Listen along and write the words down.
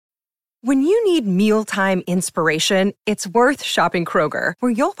When you need mealtime inspiration, it's worth shopping Kroger,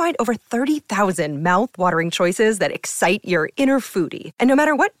 where you'll find over 30,000 mouth-watering choices that excite your inner foodie. And no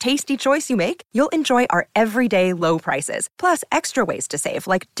matter what tasty choice you make, you'll enjoy our everyday low prices, plus extra ways to save,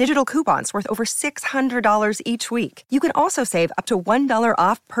 like digital coupons worth over $600 each week. You can also save up to $1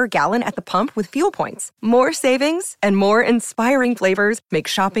 off per gallon at the pump with fuel points. More savings and more inspiring flavors make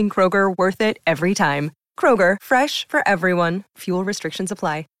shopping Kroger worth it every time. Kroger, fresh for everyone. Fuel restrictions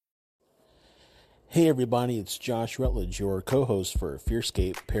apply. Hey everybody, it's Josh Rutledge, your co-host for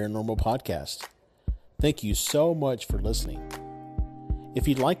Fearscape Paranormal Podcast. Thank you so much for listening. If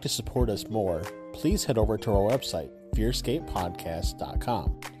you'd like to support us more, please head over to our website,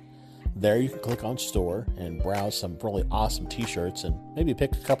 fearscapepodcast.com. There you can click on store and browse some really awesome t-shirts and maybe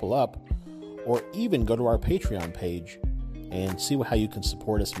pick a couple up, or even go to our Patreon page and see how you can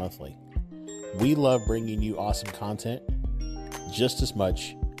support us monthly. We love bringing you awesome content just as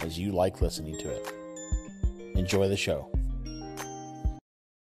much as you like listening to it. Enjoy the show.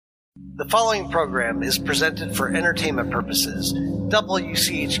 The following program is presented for entertainment purposes.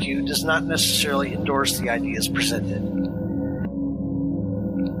 WCHQ does not necessarily endorse the ideas presented.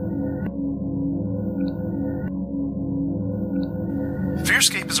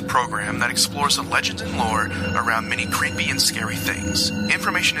 Fearscape is a program that explores the legends and lore around many creepy and scary things.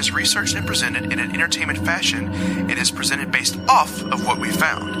 Information is researched and presented in an entertainment fashion and is presented based off of what we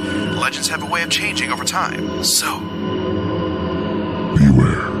found. Legends have a way of changing over time, so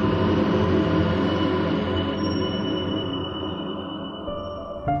beware.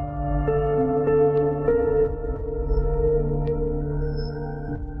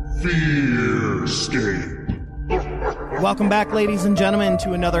 Fearscape. Welcome back, ladies and gentlemen,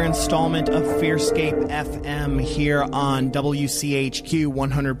 to another installment of Fearscape FM here on WCHQ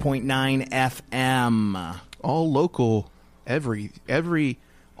 100.9 FM. All local, every of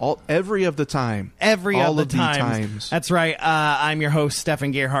the time. All of the times. That's right. I'm your host,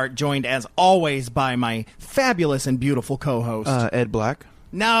 Stefan Gerhardt, joined as always by my fabulous and beautiful co-host, Ed Black.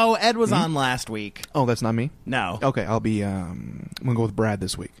 No, Ed was on last week. Oh, that's not me? No. Okay, I'll be, I'm going to go with Brad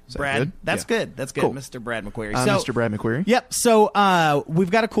this week. Is Brad? that good? That's good. That's good. Cool. Mr. Brad McQuarrie. Mr. Brad McQuarrie. Yep. So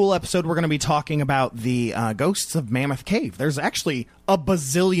we've got a cool episode. We're going to be talking about the ghosts of Mammoth Cave. There's actually a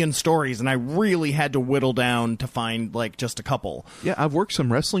bazillion stories, and I really had to whittle down to find, like, just a couple. Yeah, I've worked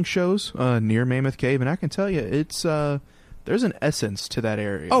some wrestling shows near Mammoth Cave, and I can tell you, it's... there's an essence to that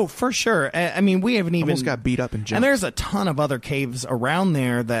area. Oh, for sure. I mean, we haven't even... Almost got beat up and jumped. And there's a ton of other caves around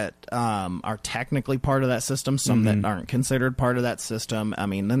there that are technically part of that system, some that aren't considered part of that system. I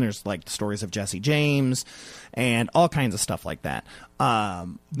mean, then there's, like, stories of Jesse James and all kinds of stuff like that.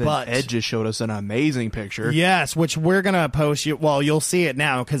 But Ed just showed us an amazing picture. Yes, which we're going to post. You'll see it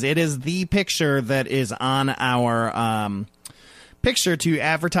now, because it is the picture that is on our... picture to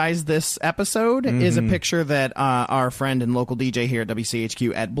advertise this episode is a picture that our friend and local DJ here at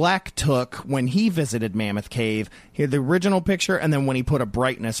WCHQ, Ed Black, took when he visited Mammoth Cave. He had the original picture, and then when he put a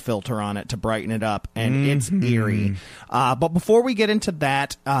brightness filter on it to brighten it up, and it's eerie. But before we get into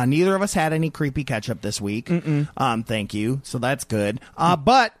that, neither of us had any creepy catch-up this week. Thank you. So that's good.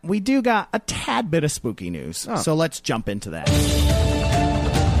 But we do got a tad bit of spooky news. So let's jump into that.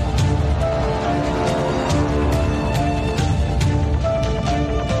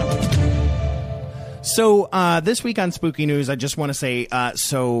 So this week on Spooky News, I just want to say,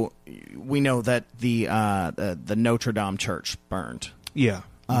 so we know that the Notre Dame Church burned. Yeah.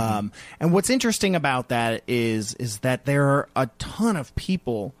 And what's interesting about that is that there are a ton of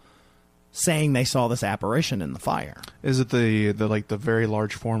people saying they saw this apparition in the fire. Is it the very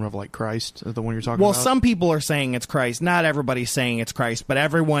large form of, like, Christ, the one you're talking about? Well, some people are saying it's Christ. Not everybody's saying it's Christ, but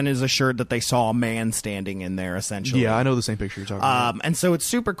everyone is assured that they saw a man standing in there, essentially. Yeah, I know the same picture you're talking about. And so it's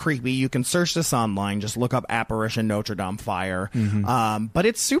super creepy. You can search this online. Just look up apparition Notre Dame fire. But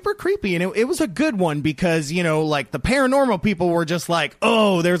it's super creepy, and it was a good one because, you know, like, the paranormal people were just like,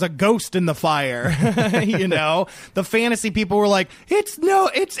 oh, there's a ghost in the fire. You know? The fantasy people were like, it's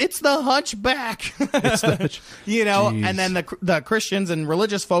the Hunchback. You know? Jeez. And then the Christians and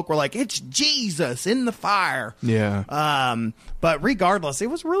religious folk were like, it's Jesus in the fire. Yeah. But regardless, it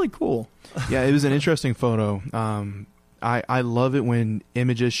was really cool. Yeah, it was an interesting photo. I love it when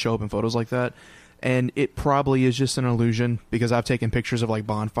images show up in photos like that. And it probably is just an illusion because I've taken pictures of, like,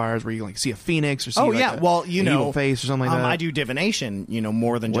 bonfires where you, like, see a phoenix or see well, you know, evil face or something like that. I do divination, you know,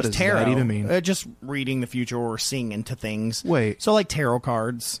 more than what just does tarot. That even mean? Just reading the future or seeing into things. Wait, so like tarot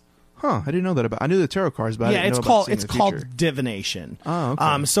cards. Huh? I didn't know that about. I knew the tarot cards, but I didn't know about seeing the future. Called divination. Oh,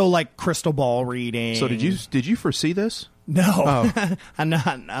 okay. So like crystal ball reading. So did you foresee this? No, oh. I'm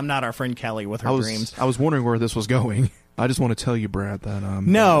not our friend Kelly with her dreams. I was wondering where this was going. I just want to tell you, Brad, that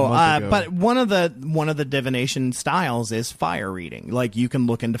No, a month ago- but one of the divination styles is fire reading. Like you can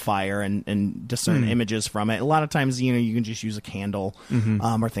look into fire and discern images from it. A lot of times, you can just use a candle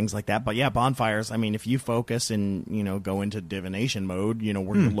or things like that. But yeah, bonfires. I mean, if you focus and go into divination mode,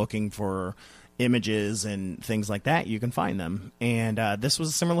 where you're looking for images and things like that, you can find them. And this was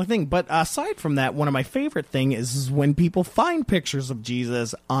a similar thing. But aside from that, one of my favorite thing is when people find pictures of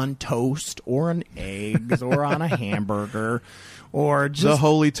Jesus on toast or on eggs or on a hamburger or just the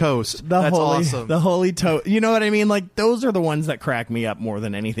holy toast. That's awesome. The holy toast. You know what I mean? Like those are the ones that crack me up more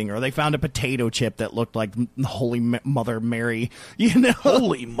than anything. Or they found a potato chip that looked like Holy Mother Mary.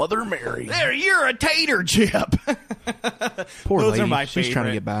 Holy Mother Mary. There, you're a tater chip. Poor those lady. are my She's trying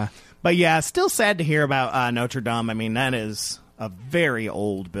to favorite. get by. But yeah, still sad to hear about Notre Dame. I mean, that is a very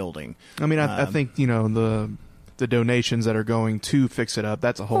old building. I mean, I think, the donations that are going to fix it up,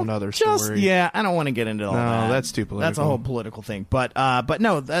 that's a whole nother story. Yeah, I don't want to get into all that. No, that's too political. That's a whole political thing. But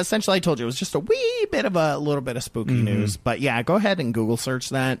no, essentially I told you it was just a wee bit of a little bit of spooky news. But yeah, go ahead and Google search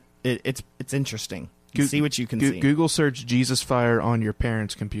that. It's interesting. See what you can see. Google search Jesus fire on your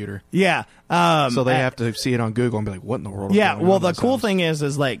parents' computer. Yeah. So they have to see it on Google and be like, what in the world? Yeah, well, the cool thing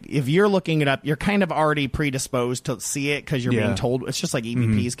is like, if you're looking it up, you're kind of already predisposed to see it because you're being told. It's just like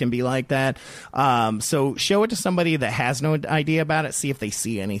EVPs can be like that. So show it to somebody that has no idea about it. See if they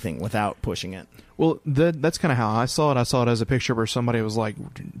see anything without pushing it. Well, that's kind of how I saw it. I saw it as a picture where somebody was like,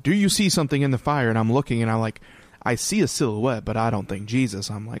 do you see something in the fire? And I'm looking and I'm like, I see a silhouette, but I don't think Jesus.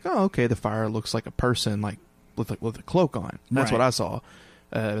 I'm like, oh, okay, the fire looks like a person, like with a cloak on. That's what I saw.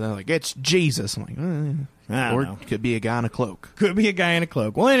 And they're like, it's Jesus. I'm like, or it could be a guy in a cloak. Could be a guy in a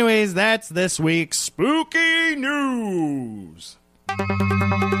cloak. Well, anyways, that's this week's Spooky News.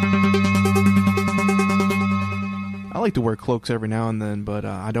 I like to wear cloaks every now and then, but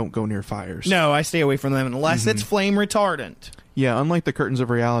I don't go near fires. No, I stay away from them unless it's flame retardant. Yeah, unlike the curtains of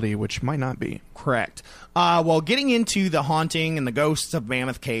reality, which might not be. Correct. Well, getting into the haunting and the ghosts of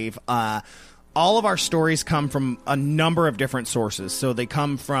Mammoth Cave, all of our stories come from a number of different sources. So they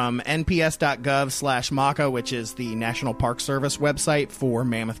come from nps.gov/MACA, which is the National Park Service website for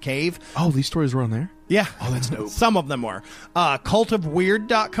Mammoth Cave. Oh, these stories were on there? Yeah. Oh, that's dope. Some of them were.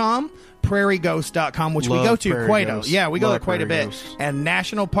 Cultofweird.com, prairieghost.com, which we go to quite a we go there quite a bit. Ghosts. And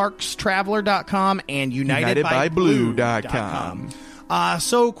nationalparkstraveler.com and unitedbyblue.com.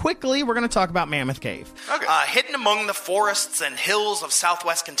 So quickly, we're going to talk about Mammoth Cave. Okay. Hidden among the forests and hills of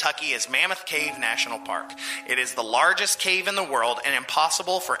southwest Kentucky is Mammoth Cave National Park. It is the largest cave in the world and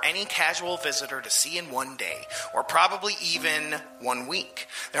impossible for any casual visitor to see in one day, or probably even 1 week.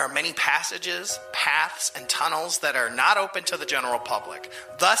 There are many passages, paths, and tunnels that are not open to the general public,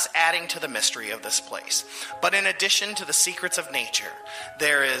 thus adding to the mystery of this place. But in addition to the secrets of nature,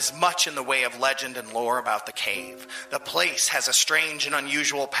 there is much in the way of legend and lore about the cave. The place has a strange and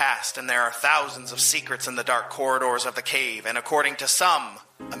unusual past, and there are thousands of secrets in the dark corridors of the cave, and according to some,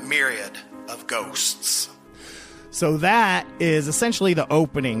 a myriad of ghosts. So that is essentially the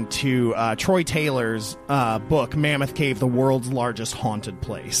opening to Troy Taylor's book, Mammoth Cave, the World's Largest Haunted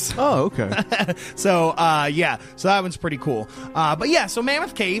Place. Oh, okay. So that one's pretty cool. But yeah, so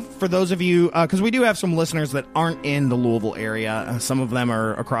Mammoth Cave, for those of you, because we do have some listeners that aren't in the Louisville area. Some of them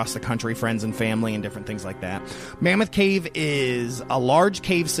are across the country, friends and family and different things like that. Mammoth Cave is a large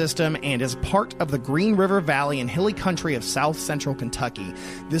cave system and is part of the Green River Valley and hilly country of south central Kentucky.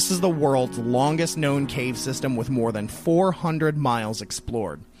 This is the world's longest known cave system with more than 400 miles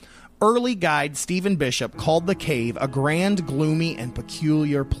explored. Early guide Stephen Bishop called the cave a grand, gloomy, and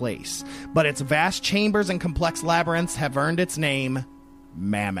peculiar place, but its vast chambers and complex labyrinths have earned its name,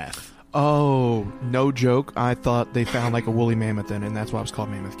 Mammoth. Oh, no joke. I thought they found like a woolly mammoth in it, and that's why it was called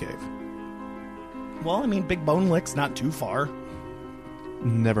Mammoth Cave. Well, I mean, Big Bone Lick's not too far.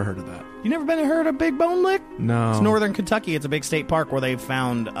 Never heard of that. You never heard of Big Bone Lick? No. It's northern Kentucky. It's a big state park where they've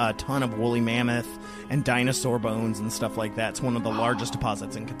found a ton of woolly mammoth and dinosaur bones and stuff like that. It's one of the largest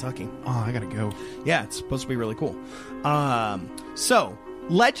deposits in Kentucky. Oh, I gotta go. Yeah, it's supposed to be really cool. So,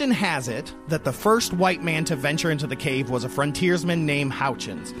 legend has it that the first white man to venture into the cave was a frontiersman named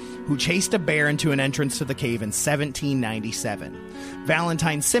Houchins, who chased a bear into an entrance to the cave in 1797.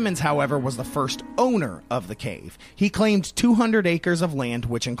 Valentine Simmons, however, was the first owner of the cave. He claimed 200 acres of land,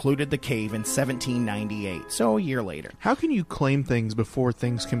 which included the cave, in 1798, so a year later. How can you claim things before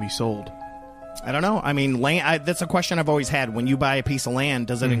things can be sold? I don't know. I mean, land, that's a question I've always had. When you buy a piece of land,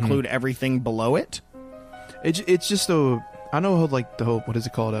 does it include everything below it? It's just a... I know how, like, the whole, what is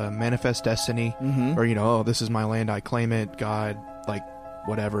it called, manifest destiny, or, oh, this is my land, I claim it, God, like,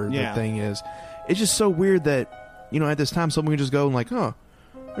 whatever the thing is. It's just so weird that, at this time, someone can just go and like, oh,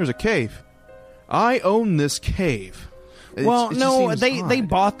 there's a cave. I own this cave. Well, it just no, seems they odd.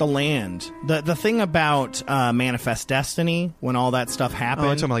 bought the land. The thing about Manifest Destiny, when all that stuff Oh, happened,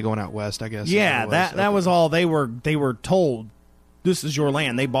 you're talking about like going out west, I guess. yeah, that Okay. was all they were told. This is your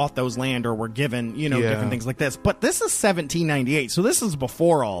land. They bought those land or were given, Yeah. different things like this. But this is 1798, so this is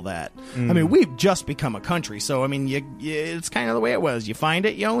before all that. Mm. I mean, we've just become a country, so I mean, it's kind of the way it was. You find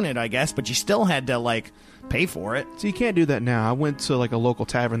it, you own it, I guess, but you still had to like pay for it. So you can't do that now. I went to like a local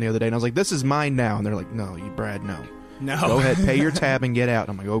tavern the other day, and I was like, "This is mine now," and they're like, "No, Brad, no. No, Go ahead, pay your tab and get out."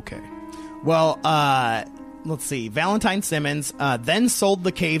 And I'm like, "Okay." Well, let's see. Valentine Simmons then sold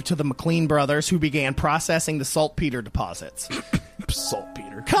the cave to the McLean brothers, who began processing the saltpeter deposits.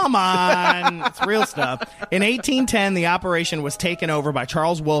 Saltpeter. Come on. It's real stuff. In 1810, the operation was taken over by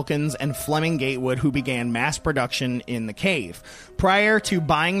Charles Wilkins and Fleming Gatewood, who began mass production in the cave. Prior to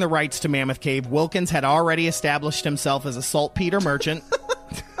buying the rights to Mammoth Cave, Wilkins had already established himself as a saltpeter merchant.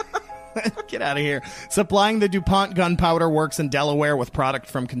 Get out of here. Supplying the DuPont Gunpowder Works in Delaware with product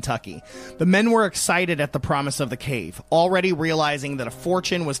from Kentucky. The men were excited at the promise of the cave, already realizing that a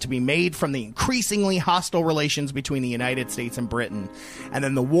fortune was to be made from the increasingly hostile relations between the United States and Britain. And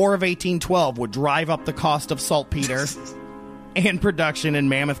then the War of 1812 would drive up the cost of saltpeter and production in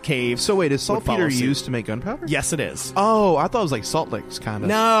Mammoth Cave. So wait, is would follow saltpeter suit. used to make gunpowder? Yes, it is. Oh, I thought it was like salt licks, kind of.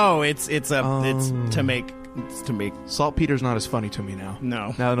 No, it's to make. It's to make. Saltpeter's not as funny to me now.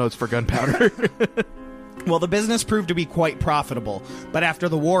 No. Now I know it's for gunpowder. Well, the business proved to be quite profitable, but after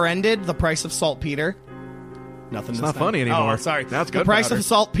the war ended, the price of saltpeter... Nothing. It's not funny anymore. Oh, sorry. Now it's the price gunpowder. of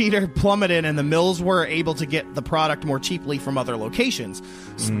saltpeter plummeted, and the mills were able to get the product more cheaply from other locations.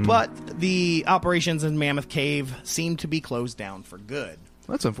 But the operations in Mammoth Cave seemed to be closed down for good.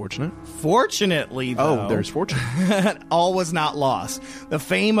 That's unfortunate. Fortunately, though, Oh, there's fortune. all was not lost. The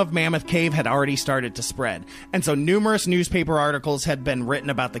fame of Mammoth Cave had already started to spread, and so numerous newspaper articles had been written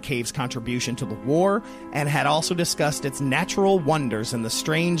about the cave's contribution to the war and had also discussed its natural wonders and the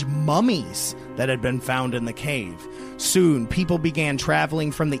strange mummies that had been found in the cave. Soon, people began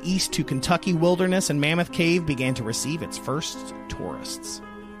traveling from the east to Kentucky wilderness, and Mammoth Cave began to receive its first tourists.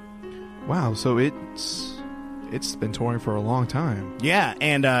 Wow, so it's been touring for a long time. Yeah,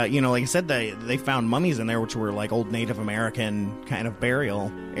 and like I said, they found mummies in there, which were like old Native American kind of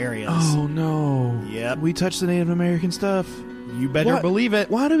burial areas. Oh no. Yep. We touched the Native American stuff. You better What? believe it.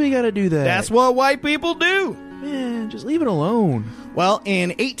 Why do we gotta do that? That's what white people do. Man, just leave it alone. Well, in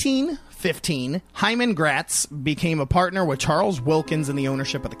 1815, Hyman Gratz became a partner with Charles Wilkins in the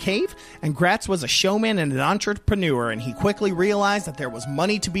ownership of the cave, and Gratz was a showman and an entrepreneur, and he quickly realized that there was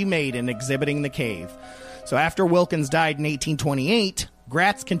money to be made in exhibiting the cave. So after Wilkins died in 1828,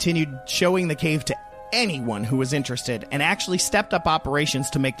 Gratz continued showing the cave to anyone who was interested and actually stepped up operations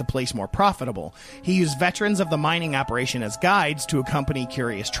to make the place more profitable. He used veterans of the mining operation as guides to accompany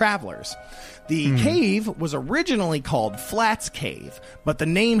curious travelers. The cave was originally called Flats Cave, but the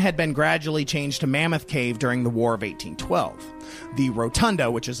name had been gradually changed to Mammoth Cave during the War of 1812. The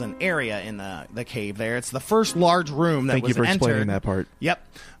rotunda, which is an area in the cave there, it's the first large room that Thank was you for entered. explaining that part. Yep.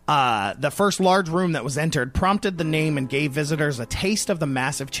 The first large room that was entered prompted the name and gave visitors a taste of the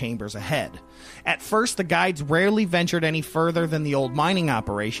massive chambers ahead. At first, the guides rarely ventured any further than the old mining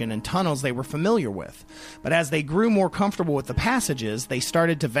operation and tunnels they were familiar with. But as they grew more comfortable with the passages, they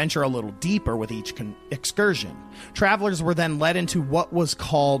started to venture a little deeper with each excursion. Travelers were then led into what was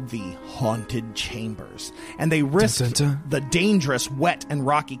called the Haunted Chambers, and they risked Dun, dun, dun. the dangerous, wet, and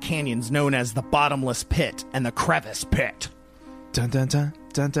rocky canyons known as the Bottomless Pit and the Crevice Pit. Dun dun dun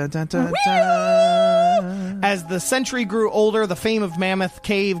dun dun dun dun dun. As the century grew older, the fame of Mammoth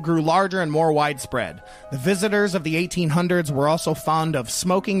Cave grew larger and more widespread. The visitors of the 1800s were also fond of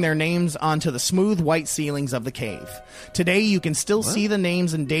smoking their names onto the smooth white ceilings of the cave. Today, you can still see the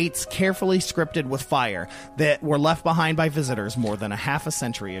names and dates carefully scripted with fire that were left behind by visitors more than a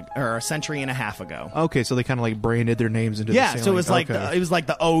century and a half ago. Okay, so they kind of like branded their names into the Yeah, ceiling. so it was like Okay. it was like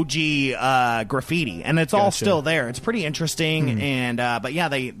the OG graffiti, and it's all Gotcha. still there. It's pretty interesting, and but yeah,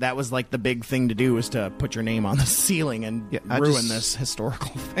 that was like the big thing to do was to put your name on the ceiling and Yeah, I ruin just- this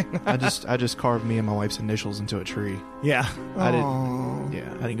historical thing. I just carved me and my wife's initials into a tree. Yeah, I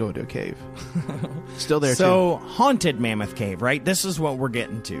didn't go into a cave. Still there so haunted Mammoth Cave, right? This is what we're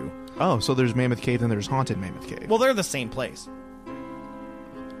getting to. too. Oh, so there's Mammoth Cave and there's Haunted Mammoth Cave. Well, they're the same place.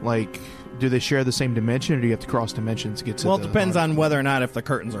 Like, do they share the same dimension, or do you have to cross dimensions to get to? Well, it depends on whether or not if the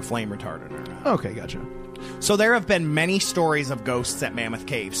curtains are flame retardant or not. Okay, gotcha. So there have been many stories of ghosts at Mammoth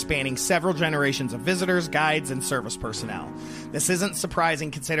Cave, spanning several generations of visitors, guides, and service personnel. This isn't surprising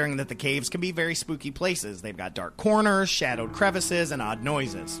considering that the caves can be very spooky places. They've got dark corners, shadowed crevices, and odd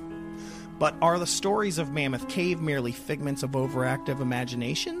noises. But are the stories of Mammoth Cave merely figments of overactive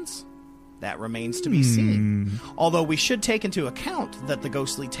imaginations? That remains to be seen. Although we should take into account that the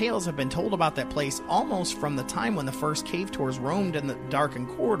ghostly tales have been told about that place almost from the time when the first cave tours roamed in the darkened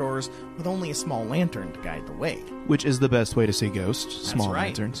corridors with only a small lantern to guide the way. Which is the best way to see ghosts, small That's right.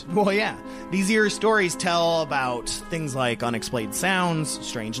 lanterns. Well, yeah. These eerie stories tell about things like unexplained sounds,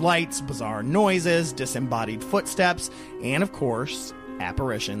 strange lights, bizarre noises, disembodied footsteps, and, of course,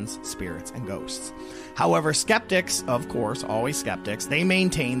 apparitions, spirits, and ghosts. However, skeptics, of course, always skeptics, they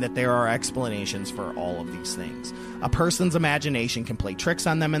maintain that there are explanations for all of these things. A person's imagination can play tricks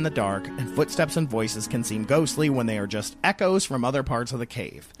on them in the dark, and footsteps and voices can seem ghostly when they are just echoes from other parts of the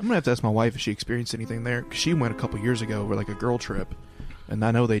cave. I'm gonna have to ask my wife if she experienced anything there, 'cause she went a couple years ago for like a girl trip, and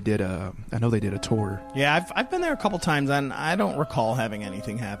I know they did a tour. Yeah, I've been there a couple times, and I don't recall having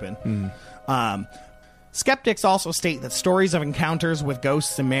anything happen. Skeptics also state that stories of encounters with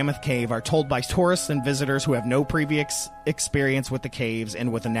ghosts in Mammoth Cave are told by tourists and visitors who have no previous experience with the caves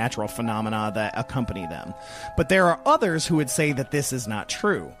and with the natural phenomena that accompany them. But there are others who would say that this is not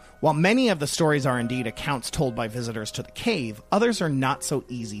true. While many of the stories are indeed accounts told by visitors to the cave, others are not so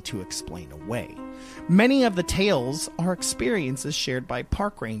easy to explain away. Many of the tales are experiences shared by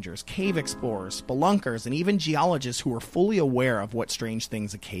park rangers, cave explorers, spelunkers, and even geologists who are fully aware of what strange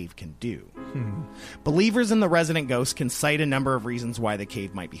things a cave can do. Believers in the resident ghosts can cite a number of reasons why the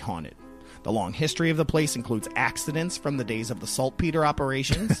cave might be haunted. The long history of the place includes accidents from the days of the saltpeter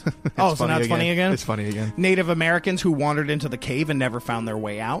operations. Oh, so now it's funny again? It's funny again. Native Americans who wandered into the cave and never found their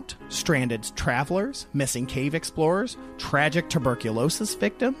way out. Stranded travelers, missing cave explorers, tragic tuberculosis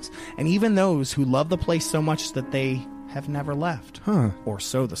victims, and even those who love the place so much that they have never left. Or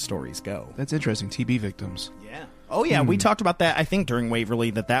so the stories go. That's interesting. TB victims. Yeah. Oh, yeah. We talked about that, I think, during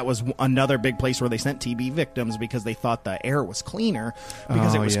Waverly, that was another big place where they sent TB victims because they thought the air was cleaner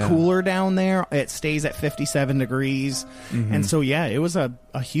because it was cooler down there. It stays at 57 degrees. And so, yeah, it was a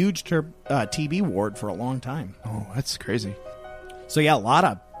huge TB ward for a long time. Oh, that's crazy. So, yeah, a lot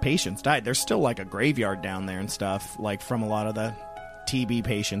of patients died. There's still, like, a graveyard down there and stuff, like, from a lot of the TB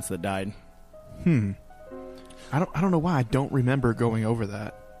patients that died. I don't know why I don't remember going over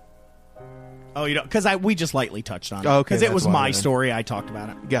that. Oh, you know, because we just lightly touched on it. Okay, because it was that's why my then. story. I talked about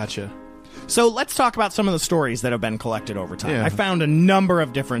it. Gotcha. So let's talk about some of the stories that have been collected over time. Yeah. I found a number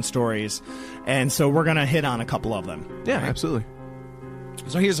of different stories, and so we're going to hit on a couple of them. Yeah, Right? absolutely.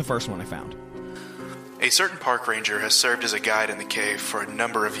 So here's the first one I found. A certain park ranger has served as a guide in the cave for a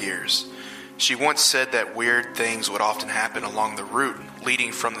number of years. She once said that weird things would often happen along the route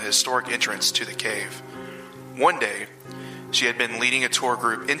leading from the historic entrance to the cave. One day, she had been leading a tour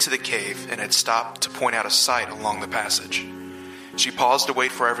group into the cave and had stopped to point out a sight along the passage. She paused to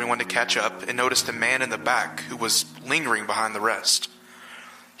wait for everyone to catch up and noticed a man in the back who was lingering behind the rest.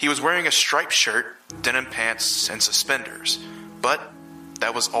 He was wearing a striped shirt, denim pants, and suspenders, but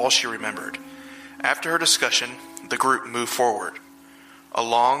that was all she remembered. After her discussion, the group moved forward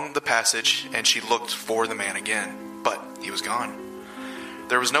along the passage and she looked for the man again, but he was gone.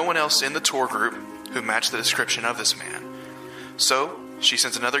 There was no one else in the tour group who matched the description of this man. So, she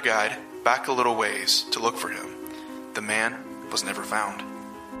sent another guide back a little ways to look for him. The man was never found.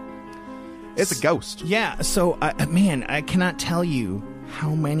 It's a ghost. Yeah, so, man, I cannot tell you how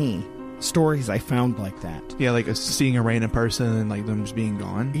many stories I found like that. Yeah, like seeing a random person and like them just being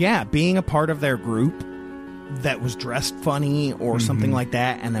gone. Yeah, being a part of their group that was dressed funny or something like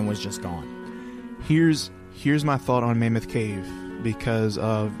that and then was just gone. Here's my thought on Mammoth Cave, because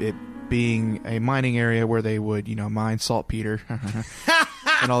of it being a mining area where they would, mine saltpeter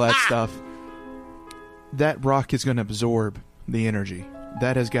and all that stuff. That rock is going to absorb the energy.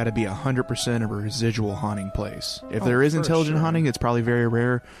 That has got to be 100% a residual haunting place. If there is intelligent haunting, it's probably very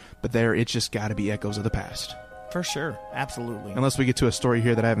rare, but it's just got to be echoes of the past. For sure. Absolutely. Unless we get to a story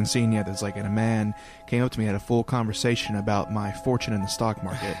here that I haven't seen yet that's like a man came up to me and had a full conversation about my fortune in the stock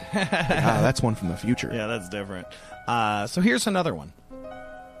market. That's one from the future. Yeah, that's different. So here's another one.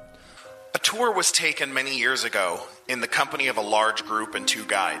 A tour was taken many years ago in the company of a large group and 2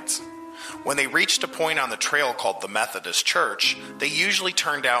 guides. When they reached a point on the trail called the Methodist Church, they usually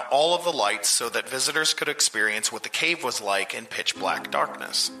turned out all of the lights so that visitors could experience what the cave was like in pitch black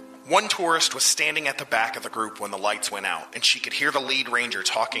darkness. One tourist was standing at the back of the group when the lights went out, and she could hear the lead ranger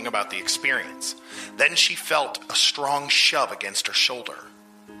talking about the experience. Then she felt a strong shove against her shoulder.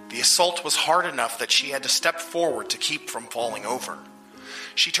 The assault was hard enough that she had to step forward to keep from falling over.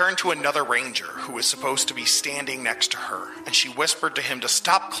 She turned to another ranger who was supposed to be standing next to her, and she whispered to him to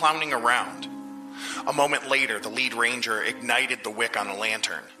stop clowning around. A moment later, the lead ranger ignited the wick on a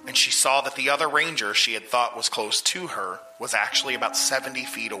lantern, and she saw that the other ranger she had thought was close to her was actually about 70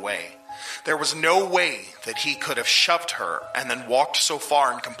 feet away. There was no way that he could have shoved her and then walked so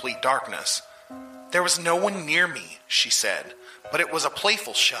far in complete darkness. There was no one near me, she said, but it was a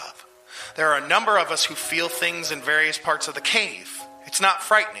playful shove. There are a number of us who feel things in various parts of the cave. It's not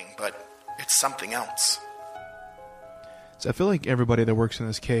frightening, but it's something else. So I feel like everybody that works in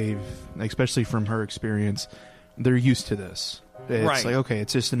this cave, especially from her experience, they're used to this. It's Right. like, okay,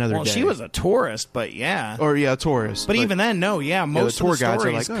 it's just another Well, day. she was a tourist, but yeah. Or, yeah, a tourist. But even then, no, yeah, most the tour of the guides are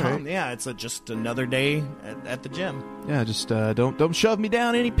stories like, all come. right. Yeah, it's just another day at the gym. Yeah, just don't shove me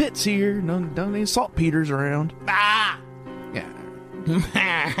down any pits here. Don't any saltpeters around. Ah! Yeah.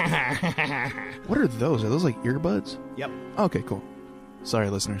 What are those? Are those like earbuds? Yep. Okay, cool. Sorry,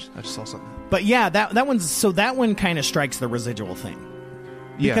 listeners. I just saw something. But yeah, that one kind of strikes the residual thing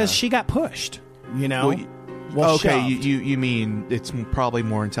because she got pushed. You know. Well, okay, shoved. you mean it's probably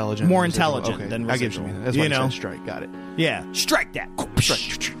more intelligent. More than residual. intelligent Okay, than I get what residual. you mean. That's You why know? I said strike. Got it. Yeah, strike that.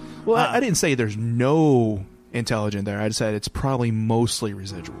 Well, I didn't say there's no intelligent there. I just said it's probably mostly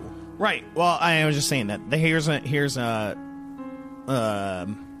residual. Right. Well, I was just saying that. Here's a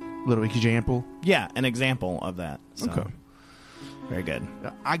Little example. yeah, an example of that. So, Okay. very good.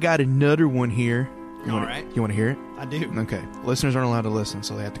 I got another one here. You All wanna, right. You want to hear it? I do. Okay. Listeners aren't allowed to listen,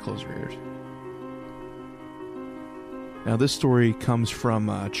 so they have to close their ears. Now, this story comes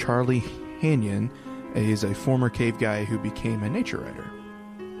from Charlie Hanyon. He's a former cave guy who became a nature writer.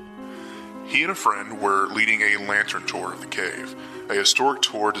 He and a friend were leading a lantern tour of the cave, a historic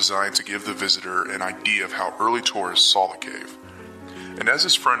tour designed to give the visitor an idea of how early tourists saw the cave. And as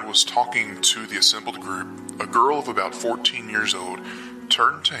his friend was talking to the assembled group, a girl of about 14 years old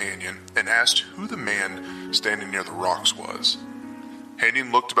turned to Hanyon and asked who the man standing near the rocks was.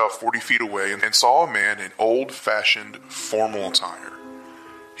 Hanyon looked about 40 feet away and saw a man in old-fashioned formal attire.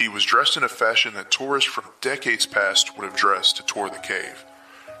 He was dressed in a fashion that tourists from decades past would have dressed to tour the cave.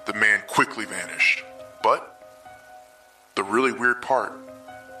 The man quickly vanished. But the really weird part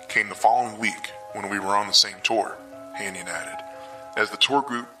came the following week when we were on the same tour, Hanyon added. As the tour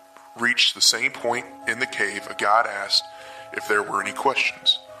group reached the same point in the cave, a guide asked if there were any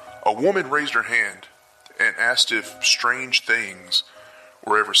questions. A woman raised her hand and asked if strange things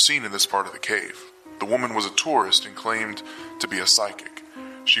were ever seen in this part of the cave. The woman was a tourist and claimed to be a psychic.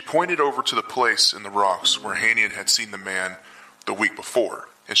 She pointed over to the place in the rocks where Hanyon had seen the man the week before,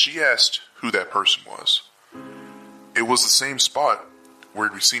 and she asked who that person was. It was the same spot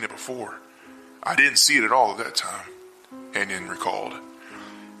where we'd seen it before. I didn't see it at all at that time, Hanyon recalled.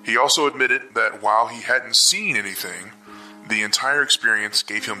 He also admitted that while he hadn't seen anything, the entire experience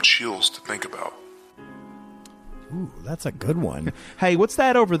gave him chills to think about. Ooh, that's a good one. Hey, what's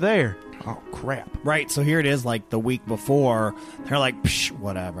that over there? Oh, crap. Right, so here it is like the week before. They're like, psh,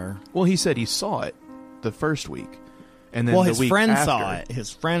 whatever. Well, he said he saw it the first week. And then Well, the his week friend after, saw it.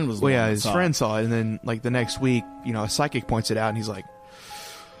 His friend was the Well, yeah, one that his saw friend it. saw it. And then, like, the next week, a psychic points it out, and he's like,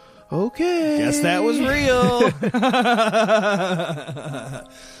 okay. Guess that was real.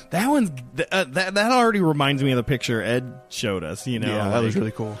 That one's that already reminds me of the picture Ed showed us. You know, Yeah, that was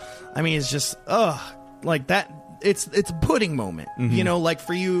really cool. I mean, it's just like that. It's a pudding moment. Mm-hmm. You know, like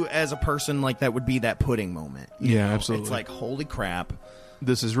for you as a person, like that would be that pudding moment. you Yeah, know? absolutely. It's like, holy crap,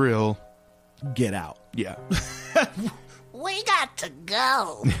 This is real. get out. Yeah. We got to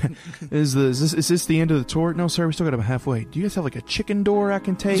go. Is this the end of the tour? No, sir, we still got about halfway. Do you guys have like a chicken door I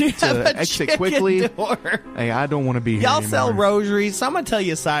can take Do you have to a exit chicken quickly? door? Hey, I don't want to be here Y'all anymore. sell rosaries. So I'm going to tell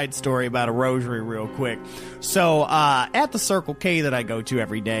you a side story about a rosary real quick. So at the Circle K that I go to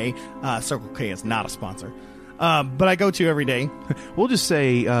every day, Circle K is not a sponsor, but I go to every day. We'll just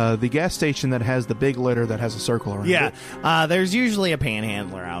say the gas station that has the big letter that has a circle around Yeah, it. there's usually a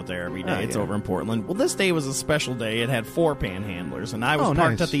panhandler out there every day. Oh, It's yeah. over in Portland. Well, this day was a special day. It had 4 panhandlers, and I was Oh,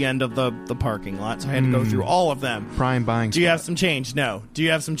 parked nice. at the end of the parking lot, so I had to go through all of them. Prime buying Do you spot. have some change? No. Do you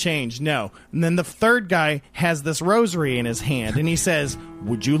have some change? No. And then the third guy has this rosary in his hand, and he says,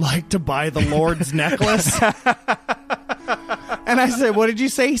 "Would you like to buy the Lord's necklace?" And I said, "What did you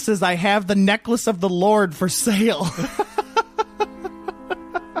say?" He says, "I have the necklace of the Lord for sale."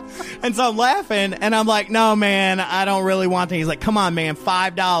 And so I'm laughing, and I'm like, "No, man, I don't really want that." He's like, "Come on, man,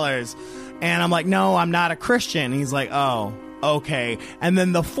 $5. And I'm like, "No, I'm not a Christian." He's like, "Oh, okay." And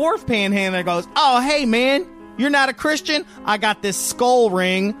then the fourth panhandler goes, "Oh, hey, man, you're not a Christian? I got this skull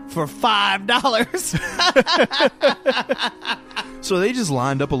ring for $5. So they just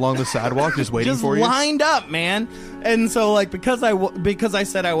lined up along the sidewalk, just waiting just for you. lined up, man. And so, like, because I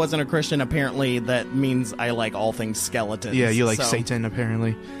said I wasn't a Christian, apparently that means I like all things skeletons. Yeah, you like So- Satan,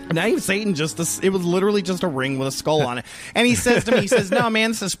 apparently. Not even Satan, it was literally just a ring with a skull on it. And he says to me, no,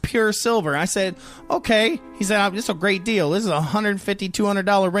 man, this is pure silver. I said, okay. He said, this is a great deal. This is a $150,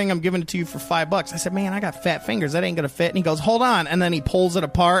 $200 ring. I'm giving it to you for $5. I said, man, I got fat fingers. That ain't going to fit. And he goes, hold on. And then he pulls it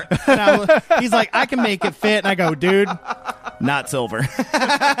apart. And he's like, I can make it fit. And I go, dude, not silver. He's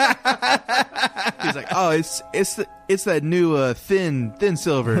like, oh, it's that new thin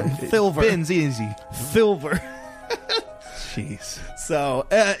silver. Silver. Thin's easy. Silver. Jeez. So,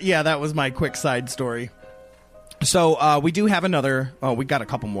 yeah, that was my quick side story. So, we do have another... Oh, we got a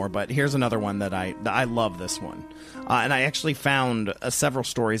couple more, but here's another one that I love this one. And I actually found several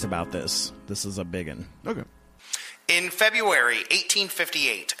stories about this. This is a big one. Okay. In February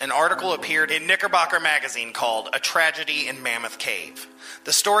 1858, an article appeared in Knickerbocker magazine called A Tragedy in Mammoth Cave.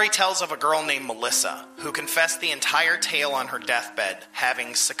 The story tells of a girl named Melissa who confessed the entire tale on her deathbed,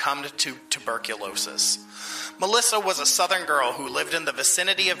 having succumbed to tuberculosis. Melissa was a southern girl who lived in the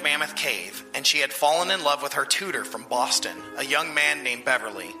vicinity of Mammoth Cave, and she had fallen in love with her tutor from Boston, a young man named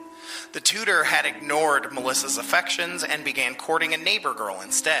Beverly. The tutor had ignored Melissa's affections and began courting a neighbor girl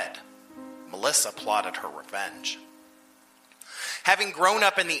instead. Melissa plotted her revenge. Having grown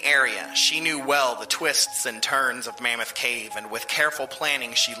up in the area, she knew well the twists and turns of Mammoth Cave, and with careful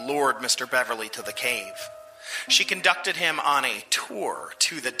planning, she lured Mr. Beverly to the cave. She conducted him on a tour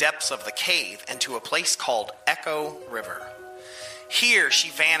to the depths of the cave and to a place called Echo River. Here, she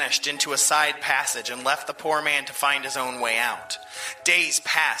vanished into a side passage and left the poor man to find his own way out. Days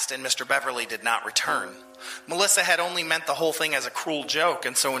passed, and Mr. Beverly did not return. Melissa had only meant the whole thing as a cruel joke,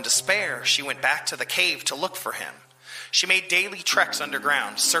 and so in despair, she went back to the cave to look for him. She made daily treks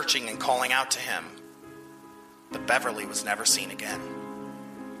underground, searching and calling out to him. But Beverly was never seen again.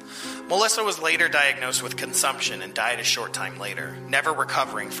 Melissa was later diagnosed with consumption and died a short time later, never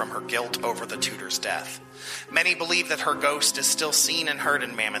recovering from her guilt over the tutor's death. Many believe that her ghost is still seen and heard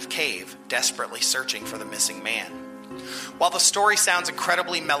in Mammoth Cave, desperately searching for the missing man. While the story sounds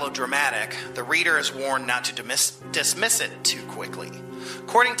incredibly melodramatic, the reader is warned not to dismiss it too quickly.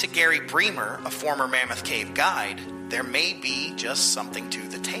 According to Gary Bremer, a former Mammoth Cave guide, there may be just something to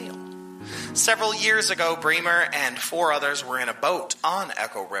the tale. Several years ago, Bremer and 4 others were in a boat on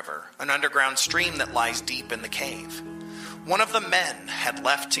Echo River, an underground stream that lies deep in the cave. One of the men had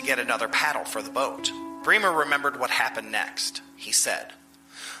left to get another paddle for the boat. Bremer remembered what happened next. He said,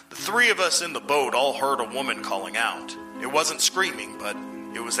 "The 3 of us in the boat all heard a woman calling out. It wasn't screaming, but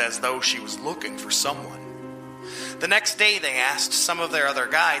it was as though she was looking for someone." The next day, they asked some of their other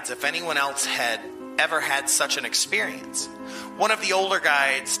guides if anyone else had ever had such an experience. One of the older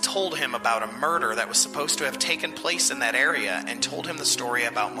guides told him about a murder that was supposed to have taken place in that area and told him the story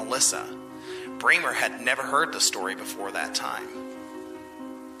about Melissa. Bremer had never heard the story before that time.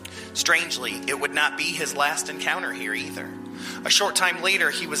 Strangely, it would not be his last encounter here either. A short time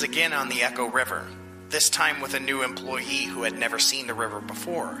later, he was again on the Echo River, this time with a new employee who had never seen the river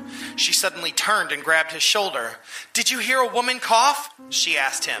before. She suddenly turned and grabbed his shoulder. "Did you hear a woman cough?" she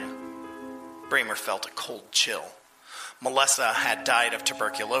asked him. Bremer felt a cold chill. Melissa had died of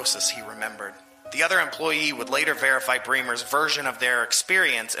tuberculosis, he remembered. The other employee would later verify Bremer's version of their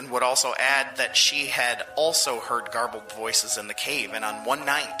experience and would also add that she had also heard garbled voices in the cave and on one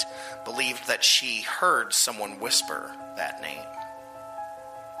night believed that she heard someone whisper that name.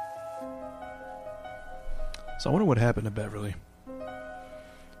 So I wonder what happened to Beverly.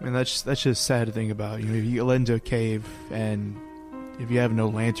 I mean, that's just sad to think about. You know, if you get led into a cave and if you have no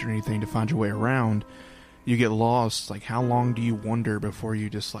lantern or anything to find your way around, you get lost. Like, how long do you wander before you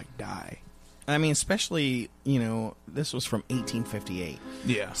just, like, die? I mean, especially, you know, this was from 1858.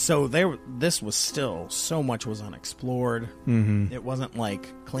 Yeah. So this was still, so much was unexplored. Mm-hmm. It wasn't,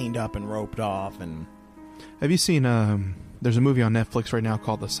 like, cleaned up and roped off. And have you seen, there's a movie on Netflix right now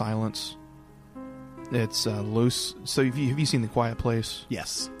called The Silence. It's loose. So have you seen The Quiet Place?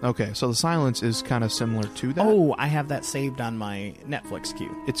 Yes. Okay, so The Silence is kind of similar to that. Oh, I have that saved on my Netflix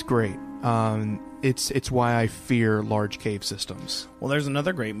queue. It's great. It's why I fear large cave systems. Well, there's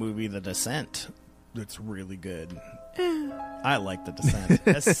another great movie, The Descent, that's really good. I like The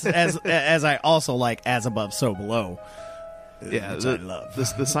Descent. as I also like As Above, So Below. Yeah, which I love.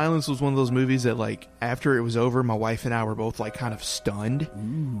 The Silence was one of those movies that, like, after it was over, my wife and I were both, like, kind of stunned.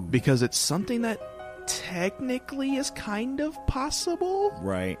 Ooh. Because it's something that technically is kind of possible.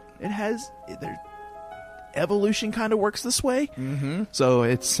 Right. Evolution kind of works this way. Mm-hmm. So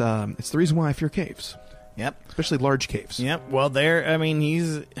it's the reason why I fear caves. Yep. Especially large caves. Yep. Well,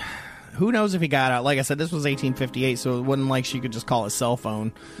 who knows if he got out? Like I said, this was 1858, so it wasn't like she could just call his cell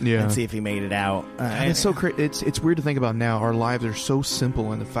phone and see if he made it out. And it's so it's weird to think about now. Our lives are so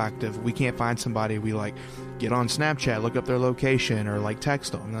simple in the fact of we can't find somebody, we like get on Snapchat, look up their location, or like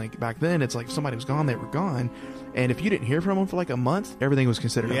text them. Like back then, it's like if somebody was gone, they were gone. And if you didn't hear from them for like a month, everything was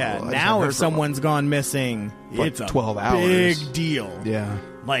considered. Now if someone's gone missing, like it's a 12 hours. Big deal. Yeah,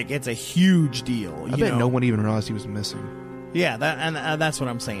 like it's a huge deal. I bet no one even realized he was missing. Yeah, that's what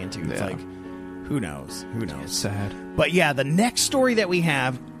I'm saying too. It's like, who knows? Who knows? It's sad. But yeah, the next story that we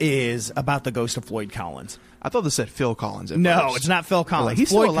have is about the ghost of Floyd Collins. I thought this said Phil Collins. No, first. It's not Phil Collins. Like, he's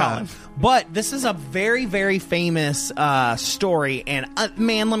Floyd still alive. Collins. But this is a very, very famous story, and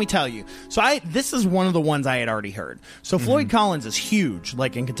man, let me tell you. So this is one of the ones I had already heard. So Floyd Collins is huge,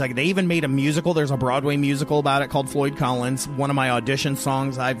 like in Kentucky. They even made a musical. There's a Broadway musical about it called Floyd Collins. One of my audition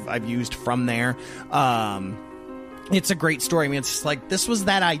songs I've used from there. It's a great story. I mean, it's just like this was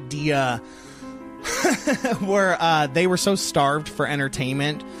that idea where they were so starved for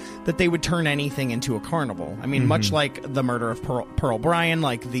entertainment that they would turn anything into a carnival. I mean, much like the murder of Pearl Bryan,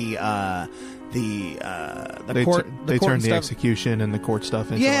 like the court. They turned the execution and the court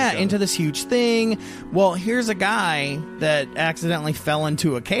stuff into into this huge thing. Well, here's a guy that accidentally fell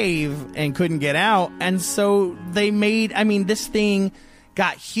into a cave and couldn't get out, and so they made. I mean, this thing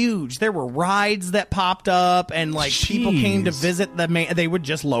got huge. There were rides that popped up, and like people came to visit the man. They would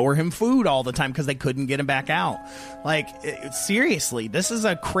just lower him food all the time because they couldn't get him back out. Like seriously, this is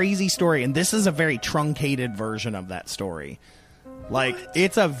a crazy story, and this is a very truncated version of that story. Like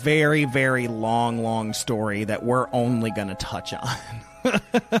it's a very, very long story that we're only going to touch on.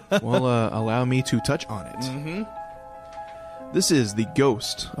 Well, allow me to touch on it. This is the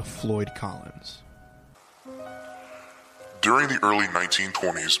ghost of Floyd Collins. During the early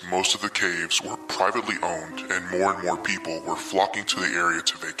 1920s, most of the caves were privately owned and more people were flocking to the area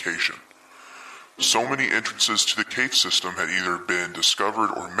to vacation. So many entrances to the cave system had either been discovered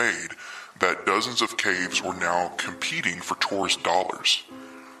or made that dozens of caves were now competing for tourist dollars.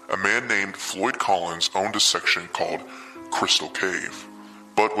 A man named Floyd Collins owned a section called Crystal Cave,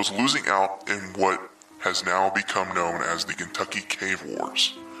 but was losing out in what has now become known as the Kentucky Cave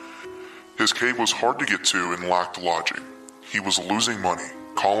Wars. His cave was hard to get to and lacked lodging. He was losing money.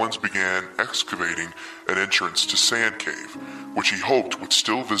 Collins began excavating an entrance to Sand Cave, which he hoped would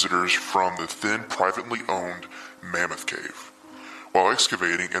steal visitors from the then privately owned Mammoth Cave. While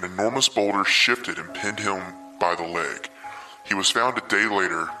excavating, an enormous boulder shifted and pinned him by the leg. He was found a day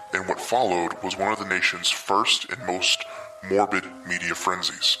later, and what followed was one of the nation's first and most morbid media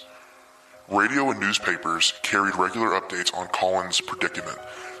frenzies. Radio and newspapers carried regular updates on Collins' predicament,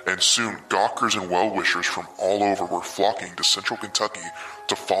 and soon gawkers and well-wishers from all over were flocking to central Kentucky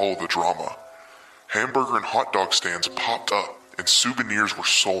to follow the drama. Hamburger and hot dog stands popped up, and souvenirs were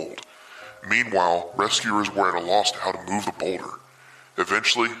sold. Meanwhile, rescuers were at a loss to how to move the boulder.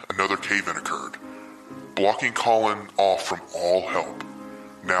 Eventually, another cave-in occurred, blocking Collins off from all help.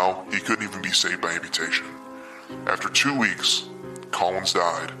 Now, he couldn't even be saved by amputation. After 2 weeks, Collins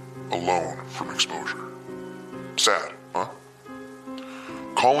died, alone from exposure. Sad, huh?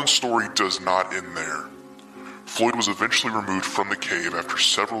 Collins' story does not end there. Floyd was eventually removed from the cave after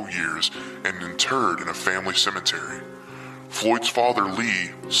several years and interred in a family cemetery. Floyd's father,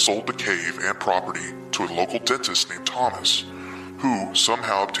 Lee, sold the cave and property to a local dentist named Thomas, who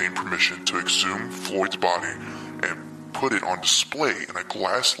somehow obtained permission to exhume Floyd's body and put it on display in a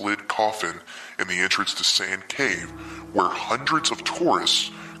glass-lid coffin in the entrance to Sand Cave, where hundreds of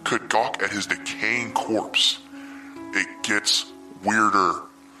tourists could gawk at his decaying corpse. It gets weirder.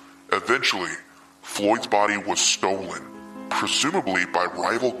 Eventually, Floyd's body was stolen, presumably by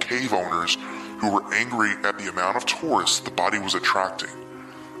rival cave owners who were angry at the amount of tourists the body was attracting.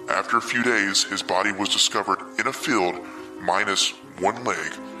 After a few days, his body was discovered in a field minus one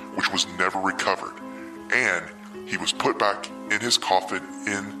leg, which was never recovered, and he was put back in his coffin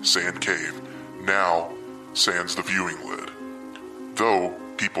in Sand Cave, now sans the viewing lid, though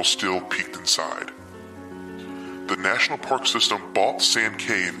people still peeked inside. The National Park System bought Sand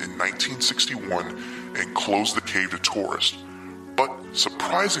Cave in 1961 and closed the cave to tourists, but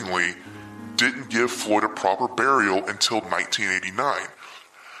surprisingly didn't give Floyd a proper burial until 1989.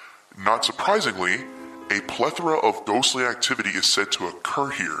 Not surprisingly, a plethora of ghostly activity is said to occur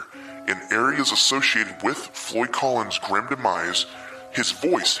here. In areas associated with Floyd Collins' grim demise, his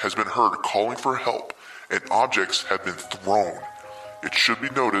voice has been heard calling for help, and objects have been thrown. It should be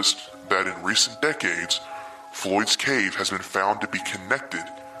noticed that in recent decades, Floyd's cave has been found to be connected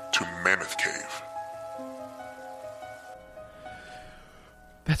to Mammoth Cave.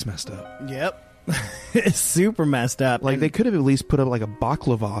 That's messed up. Yep. It's super messed up. Like, they could have at least put up like a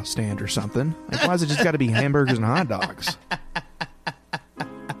baklava stand or something. Like, why is it just got to be hamburgers and hot dogs?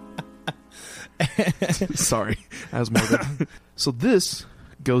 Sorry, that was morbid. So this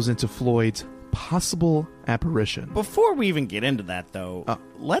goes into Floyd's possible apparition. Before we even get into that, though,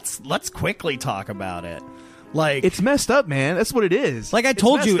 let's quickly talk about it. Like, it's messed up, man. That's what it is. Like I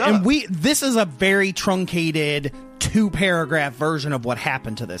told you, and this is a very truncated 2-paragraph version of what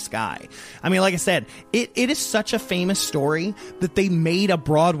happened to this guy. I mean, like I said, it is such a famous story that they made a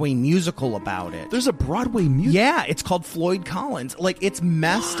Broadway musical about it. There's a Broadway musical? Yeah, it's called Floyd Collins. Like, it's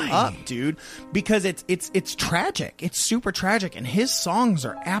messed up, dude, because it's tragic. It's super tragic, and his songs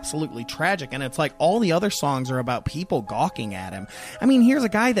are absolutely tragic, and it's like all the other songs are about people gawking at him. I mean, here's a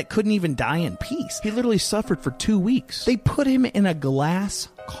guy that couldn't even die in peace. He literally suffered for 2 weeks. They put him in a glass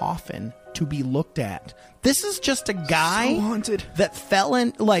coffin to be looked at. This is just a guy so haunted. That fell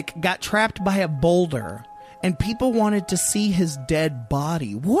in, like, got trapped by a boulder, and people wanted to see his dead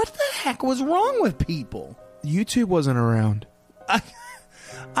body. What the heck was wrong with people? YouTube wasn't around.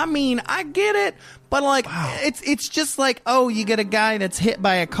 I mean, I get it, but like, it's just like, oh, you get a guy that's hit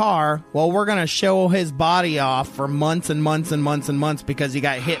by a car. Well, we're gonna show his body off for months and months and months and months because he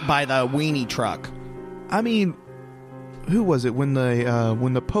got hit by the weenie truck. I mean, who was it when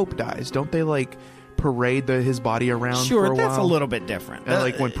the Pope dies? Don't they like parade his body around? Sure, for a that's while? a little bit different. And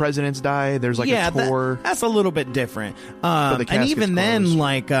like when presidents die, there's like a tour. That's a little bit different. The and even then, closed.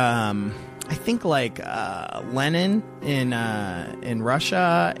 like I think like Lenin in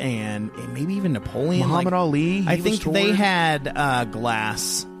Russia and maybe even Napoleon, Muhammad Ali. I think they had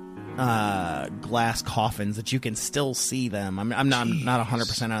glass coffins that you can still see them. I'm not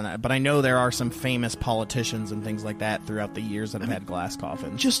 100% on that, but I know there are some famous politicians and things like that throughout the years that have had glass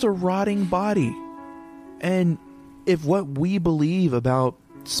coffins. Just a rotting body. And if what we believe about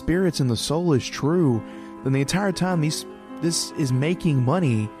spirits and the soul is true, then the entire time this is making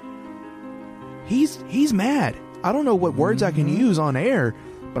money, he's mad. I don't know what words I can use on air,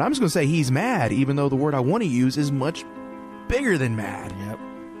 but I'm just going to say he's mad, even though the word I want to use is much bigger than mad. Yep.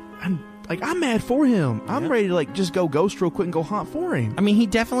 I'm mad for him. I'm ready to like just go ghost real quick and go hunt for him. I mean, he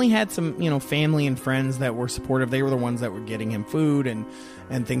definitely had some, family and friends that were supportive. They were the ones that were getting him food and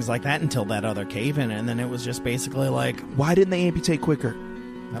things like that until that other cave-in, and then it was just basically like, why didn't they amputate quicker?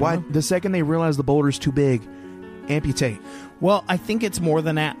 Why the second they realized the boulder's too big, amputate? Well, I think it's more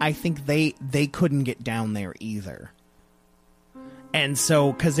than that. I think they couldn't get down there either. And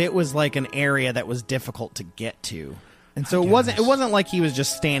so, because it was like an area that was difficult to get to. And so it wasn't like he was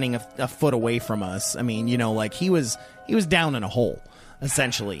just standing a foot away from us. I mean, like he was down in a hole,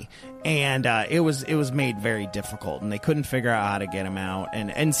 essentially. And it was made very difficult, and they couldn't figure out how to get him out.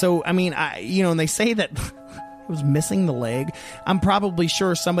 And so, I mean, and they say that it was missing the leg. I'm probably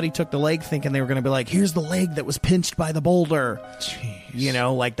sure somebody took the leg thinking they were going to be like, here's the leg that was pinched by the boulder.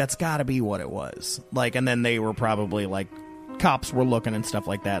 Jeez. Like that's got to be what it was. Like, and then they were probably like, cops were looking and stuff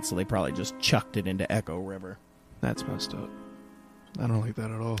like that, so they probably just chucked it into Echo River. That's messed up. I don't like that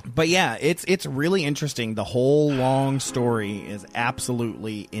at all. But yeah, it's really interesting. The whole long story is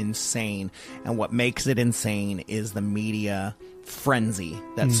absolutely insane. And what makes it insane is the media frenzy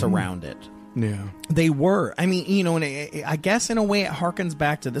that surround it. Yeah. They were. I mean, and I guess in a way it harkens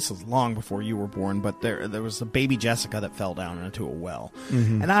back to, this was long before you were born, but there was a baby Jessica that fell down into a well.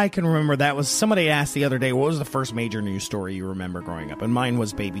 And I can remember that was, somebody asked the other day, what was the first major news story you remember growing up? And mine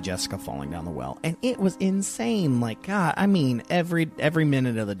was baby Jessica falling down the well. And it was insane. Like, God, I mean, every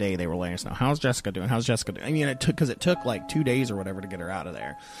minute of the day they were letting us know, how's Jessica doing? How's Jessica doing? I mean, it took like 2 days or whatever to get her out of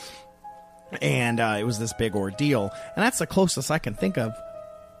there. And it was this big ordeal. And that's the closest I can think of.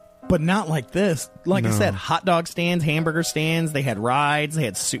 But not like this. Like I said, hot dog stands, hamburger stands. They had rides. They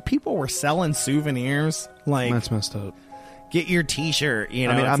had people were selling souvenirs. Like, that's messed up. Get your T-shirt. I mean,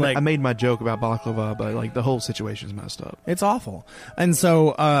 I made my joke about baklava, but like the whole situation's messed up. It's awful. And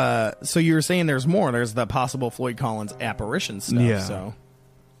so, so you were saying there's more. There's the possible Floyd Collins apparition stuff. Yeah.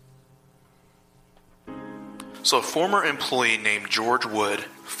 So a former employee named George Wood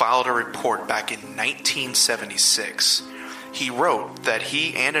filed a report back in 1976. He wrote that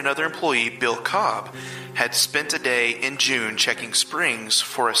he and another employee, Bill Cobb, had spent a day in June checking springs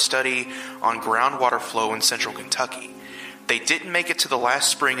for a study on groundwater flow in central Kentucky. They didn't make it to the last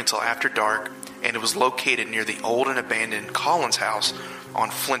spring until after dark, and it was located near the old and abandoned Collins house on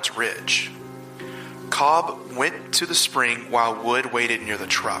Flint Ridge. Cobb went to the spring while Wood waited near the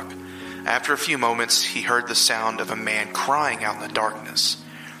truck. After a few moments, he heard the sound of a man crying out in the darkness.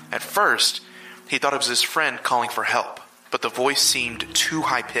 At first, he thought it was his friend calling for help, but the voice seemed too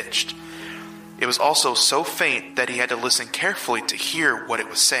high-pitched. It was also so faint that he had to listen carefully to hear what it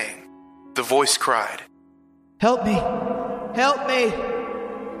was saying. The voice cried, "Help me! Help me!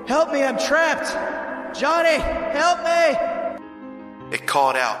 Help me, I'm trapped! Johnny, help me!" It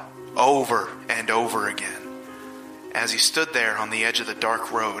called out over and over again. As he stood there on the edge of the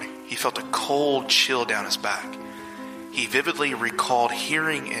dark road, he felt a cold chill down his back. He vividly recalled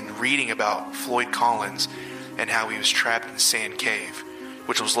hearing and reading about Floyd Collins and how he was trapped in the sand cave,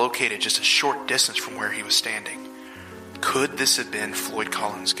 which was located just a short distance from where he was standing. Could this have been Floyd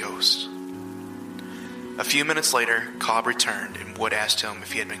Collins' ghost? A few minutes later, Cobb returned, and Wood asked him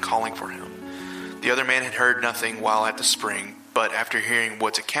if he had been calling for him. The other man had heard nothing while at the spring, but after hearing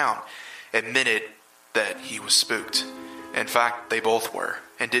Wood's account, admitted that he was spooked. In fact, they both were,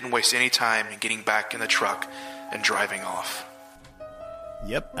 and didn't waste any time in getting back in the truck and driving off.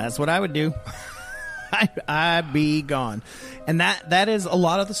 Yep, that's what I would do. I'd be gone. And that is a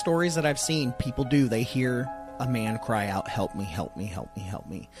lot of the stories that I've seen people do. They hear a man cry out, "Help me, help me, help me, help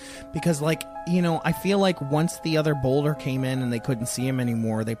me." Because, like, you know, I feel like once the other boulder came in and they couldn't see him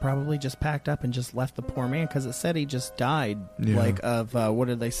anymore, they probably just packed up and just left the poor man, because it said he just died, like, of, what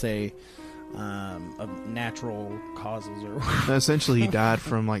did they say, of natural causes or essentially he died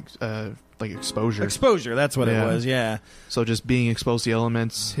from like exposure. Exposure, that's what it was, yeah. So just being exposed to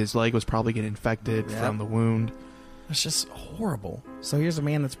elements, his leg was probably getting infected from the wound. It's just horrible. So here's a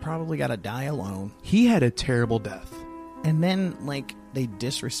man that's probably got to die alone. He had a terrible death. And then, like, they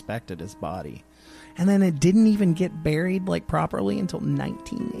disrespected his body. And then it didn't even get buried, like, properly until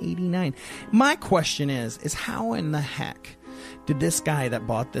 1989. My question is how in the heck did this guy that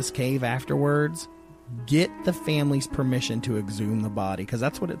bought this cave afterwards get the family's permission to exhume the body? Because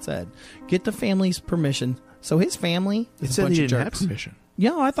that's what it said. Get the family's permission. So his family is a bunch of jerks. It said he didn't have permission.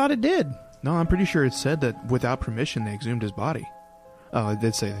 Yeah, I thought it did. No, I'm pretty sure it said that without permission they exhumed his body. Oh, it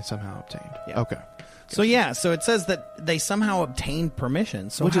did say they somehow obtained. Yeah. Okay. So yeah, so it says that they somehow obtained permission.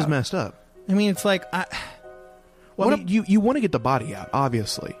 So which is messed up. I mean, it's like, you want to get the body out,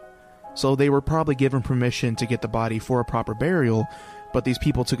 obviously. So they were probably given permission to get the body for a proper burial, but these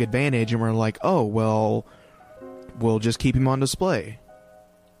people took advantage and were like, "Oh, well, we'll just keep him on display."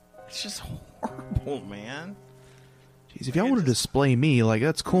 It's just horrible, man. Jeez, if y'all want to display me, like,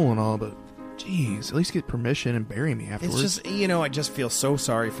 that's cool and all, but jeez, at least get permission and bury me afterwards. It's just, you know, I just feel so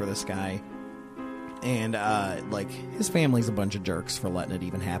sorry for this guy. And, like, his family's a bunch of jerks for letting it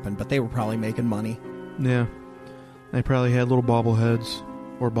even happen, but they were probably making money. Yeah. They probably had little bobbleheads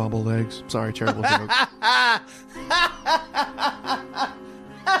or bobble legs. Sorry, terrible joke.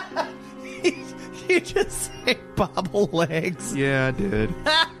 You just say bobble legs. Yeah, I did.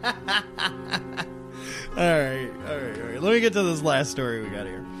 All right. Let me get to this last story we got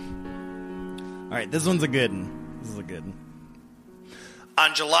here. All right, this one's a good one.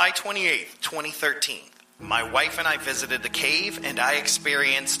 On July 28th, 2013, my wife and I visited the cave, and I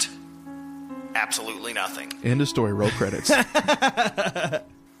experienced absolutely nothing. End of story. Roll credits.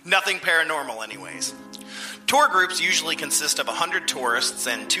 Nothing paranormal, anyways. Tour groups usually consist of 100 tourists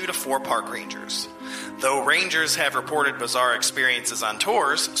and 2 to 4 park rangers. Though rangers have reported bizarre experiences on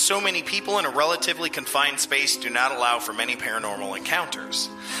tours, so many people in a relatively confined space do not allow for many paranormal encounters.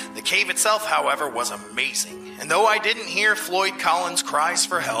 The cave itself, however, was amazing, and though I didn't hear Floyd Collins' cries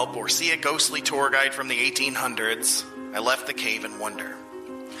for help or see a ghostly tour guide from the 1800s, I left the cave in wonder.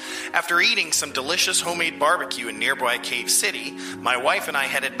 After eating some delicious homemade barbecue in nearby Cave City, my wife and I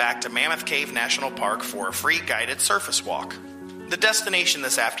headed back to Mammoth Cave National Park for a free guided surface walk. The destination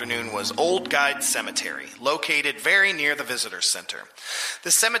this afternoon was Old Guide Cemetery, located very near the Visitor Center.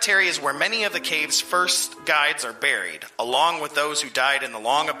 The cemetery is where many of the cave's first guides are buried, along with those who died in the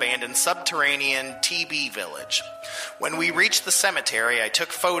long-abandoned subterranean TB Village. When we reached the cemetery, I took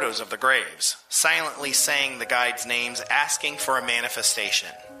photos of the graves, silently saying the guides' names, asking for a manifestation.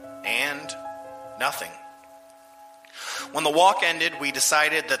 And nothing. When the walk ended, we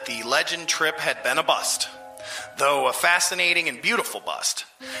decided that the legend trip had been a bust, though a fascinating and beautiful bust,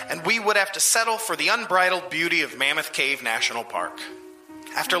 and we would have to settle for the unbridled beauty of Mammoth Cave National Park.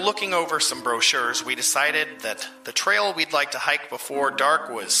 After looking over some brochures, we decided that the trail we'd like to hike before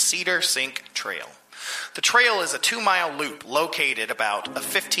dark was Cedar Sink Trail. The trail is a 2-mile loop located about a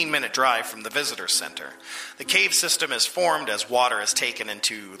 15-minute drive from the visitor center. The cave system is formed as water is taken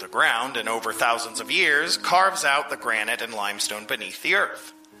into the ground and over thousands of years carves out the granite and limestone beneath the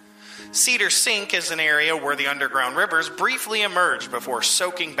earth. Cedar Sink is an area where the underground rivers briefly emerge before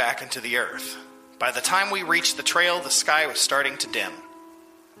soaking back into the earth. By the time we reached the trail, the sky was starting to dim.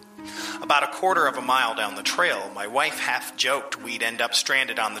 About a quarter of a mile down the trail, my wife half joked we'd end up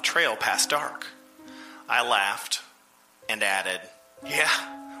stranded on the trail past dark. I laughed and added, "Yeah,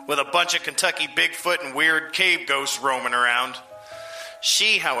 with a bunch of Kentucky Bigfoot and weird cave ghosts roaming around."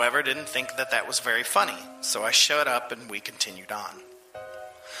 She, however, didn't think that was very funny, so I shut up and we continued on.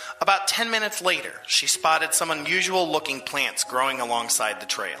 About 10 minutes later, she spotted some unusual-looking plants growing alongside the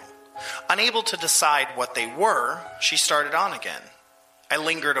trail. Unable to decide what they were, she started on again. I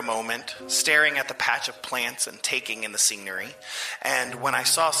lingered a moment, staring at the patch of plants and taking in the scenery, and when I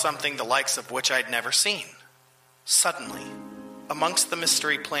saw something the likes of which I'd never seen. Suddenly, amongst the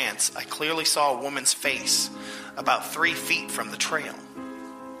mystery plants, I clearly saw a woman's face, about 3 feet from the trail.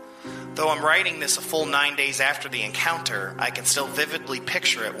 Though I'm writing this a full 9 days after the encounter, I can still vividly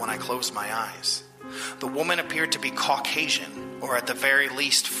picture it when I close my eyes. The woman appeared to be Caucasian, or at the very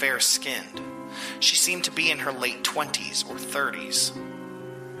least fair-skinned. She seemed to be in her late 20s or 30s.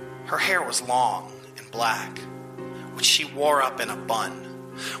 Her hair was long and black, which she wore up in a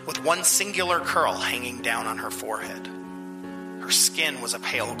bun, with one singular curl hanging down on her forehead. Her skin was a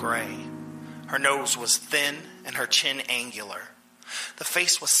pale gray. Her nose was thin and her chin angular. The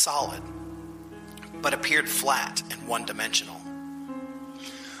face was solid, but appeared flat and one-dimensional.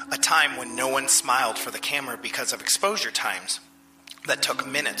 A time when no one smiled for the camera because of exposure times that took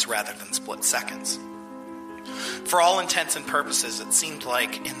minutes rather than split seconds. For all intents and purposes, it seemed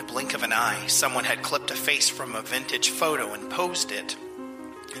like, in the blink of an eye, someone had clipped a face from a vintage photo and posed it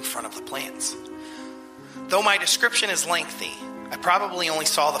in front of the plants. Though my description is lengthy, I probably only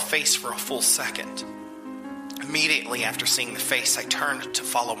saw the face for a full second. Immediately after seeing the face, I turned to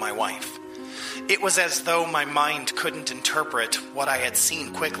follow my wife. It was as though my mind couldn't interpret what I had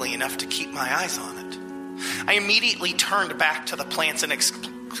seen quickly enough to keep my eyes on it. I immediately turned back to the plants and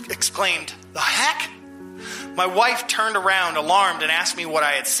exclaimed, "The heck?" My wife turned around, alarmed, and asked me what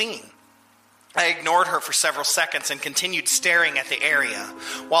I had seen. I ignored her for several seconds and continued staring at the area,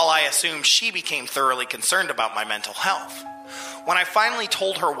 while I assumed she became thoroughly concerned about my mental health. When I finally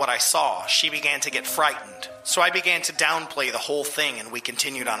told her what I saw, she began to get frightened, so I began to downplay the whole thing and we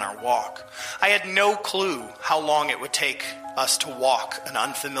continued on our walk. I had no clue how long it would take us to walk an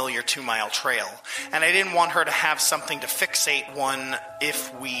unfamiliar 2-mile trail, and I didn't want her to have something to fixate on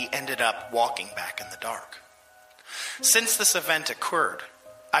if we ended up walking back in the dark. Since this event occurred,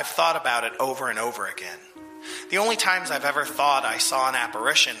 I've thought about it over and over again. The only times I've ever thought I saw an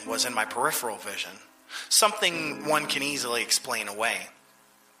apparition was in my peripheral vision, something one can easily explain away.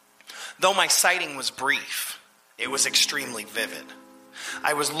 Though my sighting was brief, it was extremely vivid.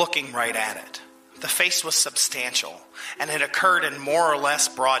 I was looking right at it. The face was substantial, and it occurred in more or less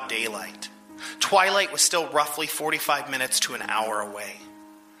broad daylight. Twilight was still roughly 45 minutes to an hour away.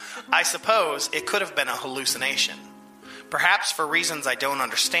 I suppose it could have been a hallucination. Perhaps for reasons I don't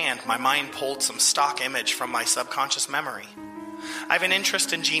understand, my mind pulled some stock image from my subconscious memory. I have an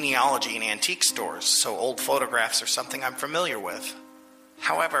interest in genealogy and antique stores, so old photographs are something I'm familiar with.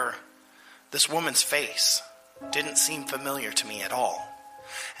 However, this woman's face didn't seem familiar to me at all,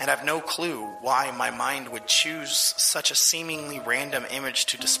 and I've no clue why my mind would choose such a seemingly random image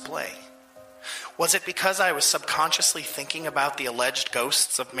to display. Was it because I was subconsciously thinking about the alleged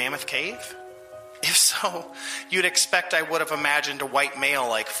ghosts of Mammoth Cave? If so, you'd expect I would have imagined a white male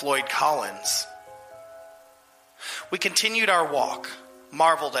like Floyd Collins. We continued our walk,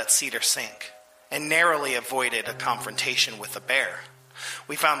 marveled at Cedar Sink, and narrowly avoided a confrontation with a bear.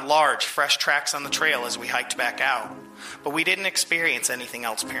 We found large, fresh tracks on the trail as we hiked back out, but we didn't experience anything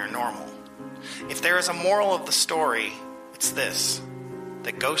else paranormal. If there is a moral of the story, it's this: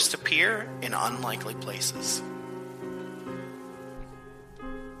 that ghosts appear in unlikely places.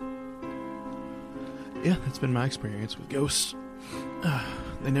 Yeah, that's been my experience with ghosts.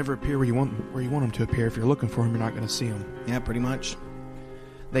 They never appear where you want them to appear. If you're looking for them, you're not going to see them. Yeah, pretty much.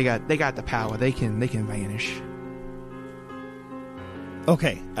 They got the power. They can vanish.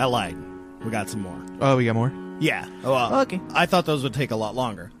 Okay, I lied. We got some more. Oh, we got more? Yeah. Well, okay. I thought those would take a lot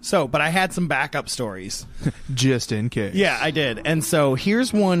longer. But I had some backup stories. Just in case. Yeah, I did. And so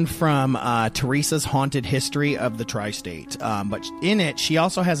here's one from Teresa's Haunted History of the Tri-State. But in it, she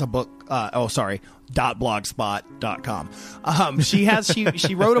also has a book. .blogspot.com.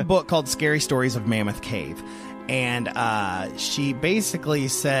 She wrote a book called Scary Stories of Mammoth Cave. And she basically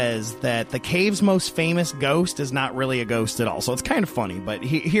says that the cave's most famous ghost is not really a ghost at all. So it's kind of funny, but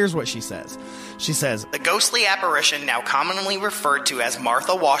here's what she says. She says, "The ghostly apparition, now commonly referred to as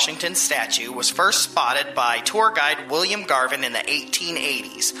Martha Washington's statue, was first spotted by tour guide William Garvin in the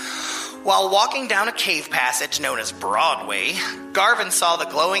 1880s. While walking down a cave passage known as Broadway, Garvin saw the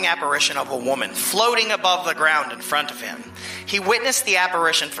glowing apparition of a woman floating above the ground in front of him. He witnessed the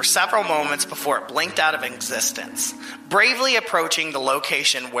apparition for several moments before it blinked out of existence. Bravely approaching the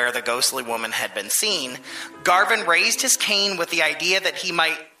location where the ghostly woman had been seen, Garvin raised his cane with the idea that he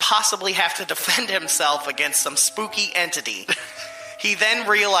might possibly have to defend himself against some spooky entity. He then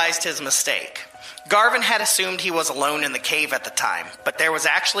realized his mistake. Garvin had assumed he was alone in the cave at the time, but there was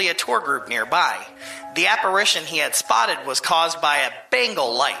actually a tour group nearby. The apparition he had spotted was caused by a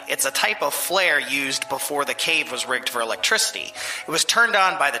bangle light. It's a type of flare used before the cave was rigged for electricity. It was turned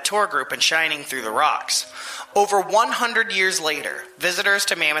on by the tour group and shining through the rocks. Over 100 years later, visitors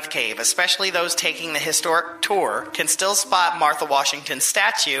to Mammoth Cave, especially those taking the historic tour, can still spot Martha Washington's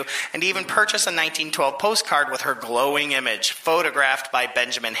statue and even purchase a 1912 postcard with her glowing image, photographed by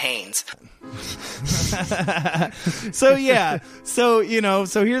Benjamin Haynes. So here's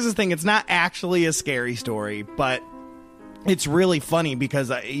the thing. It's not actually a scary story, but it's really funny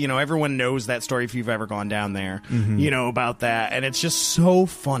because, everyone knows that story if you've ever gone down there, about that. And it's just so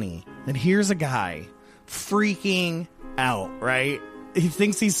funny that here's a guy freaking out, right? He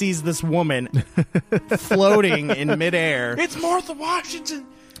thinks he sees this woman floating in midair. It's Martha Washington.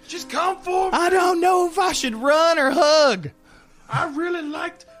 Just come for me. I don't know if I should run or hug. I really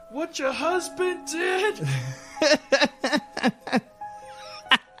liked what your husband did.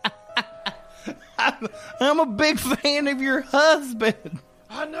 I'm a big fan of your husband.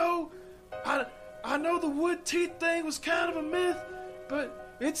 I know the wood teeth thing was kind of a myth,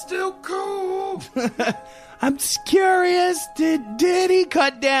 but it's still cool. I'm just curious. Did he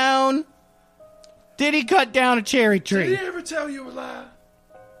cut down a cherry tree? Did he ever tell you a lie?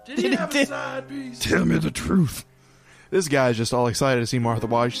 Did he have a side piece? Tell me the truth. This guy's just all excited to see Martha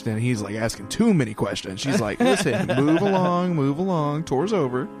Washington. He's like asking too many questions. She's like, listen, move along. Tour's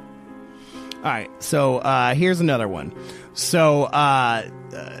over. All right, so here's another one. So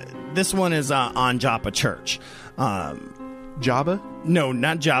this one is on Joppa Church. Jabba? No,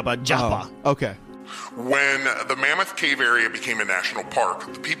 not Jabba. Joppa. Oh, okay. When the Mammoth Cave area became a national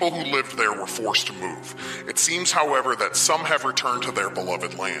park, the people who lived there were forced to move. It seems, however, that some have returned to their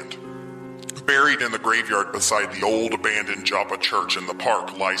beloved land. Buried in the graveyard beside the old abandoned Joppa Church in the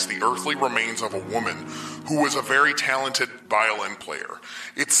park lies the earthly remains of a woman who was a very talented violin player.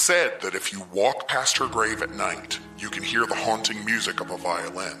 It's said that if you walk past her grave at night, you can hear the haunting music of a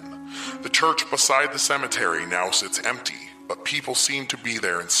violin. The church beside the cemetery now sits empty, but people seem to be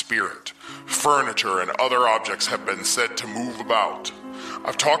there in spirit. Furniture and other objects have been said to move about.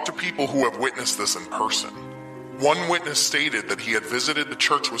 I've talked to people who have witnessed this in person. One witness stated that he had visited the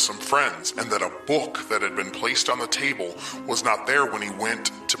church with some friends and that a book that had been placed on the table was not there when he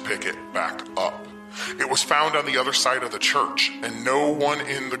went to pick it back up. It was found on the other side of the church, and no one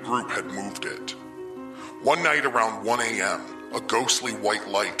in the group had moved it. One night around 1 a.m., a ghostly white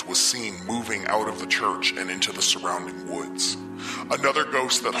light was seen moving out of the church and into the surrounding woods. Another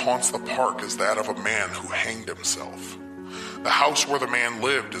ghost that haunts the park is that of a man who hanged himself. The house where the man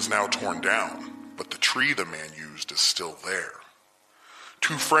lived is now torn down, but the tree the man used is still there.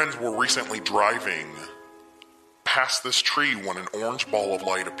 Two friends were recently driving past this tree when an orange ball of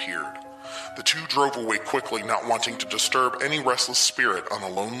light appeared. The two drove away quickly, not wanting to disturb any restless spirit on a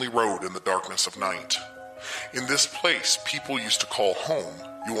lonely road in the darkness of night. In this place people used to call home,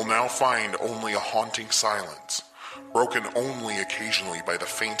 you will now find only a haunting silence, broken only occasionally by the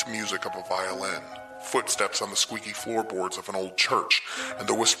faint music of a violin, footsteps on the squeaky floorboards of an old church, and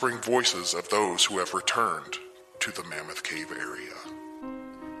the whispering voices of those who have returned to the Mammoth Cave area.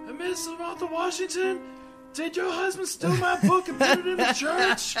 Miss Martha Washington, did your husband steal my book and put it in the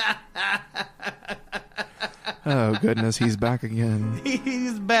church? Oh, goodness, he's back again.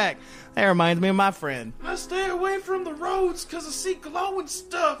 He's back. That reminds me of my friend. I stay away from the roads because I see glowing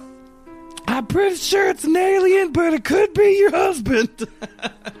stuff. I'm pretty sure it's an alien, but it could be your husband.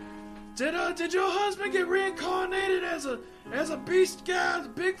 Did your husband get reincarnated as a beast guy,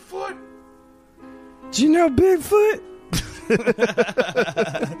 Bigfoot? Do you know Bigfoot?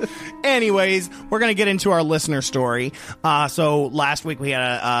 Anyways, we're going to get into our listener story. So last week we had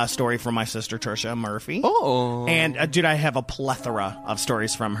a story from my sister, Trisha Murphy. Oh. And, dude, I have a plethora of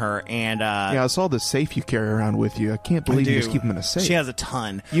stories from her. And yeah, I saw the safe you carry around with you. I can't believe you just keep them in a safe. She has a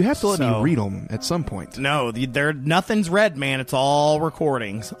ton. You have to let me read them at some point. No, nothing's read, man. It's all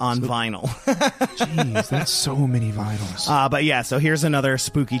recordings on vinyl. Jeez, that's so many vinyls. But yeah, so here's another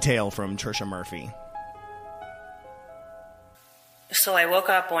spooky tale from Trisha Murphy. So I woke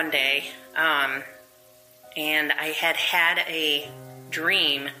up one day, and I had a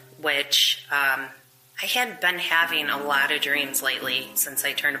dream, which I had been having a lot of dreams lately since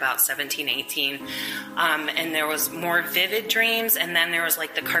I turned about 17, 18. And there was more vivid dreams, and then there was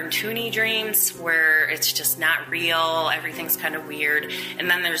like the cartoony dreams where it's just not real, everything's kind of weird. And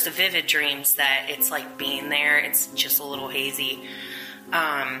then there's the vivid dreams that it's like being there, it's just a little hazy.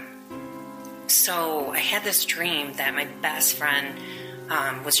 So I had this dream that my best friend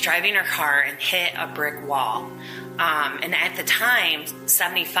was driving her car and hit a brick wall. And at the time,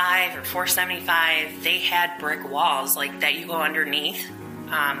 75 or 475, they had brick walls like that you go underneath,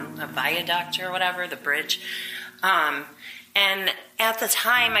 a viaduct or whatever, the bridge. And at the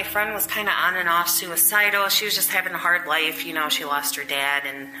time, my friend was kind of on and off suicidal. She was just having a hard life. You know, she lost her dad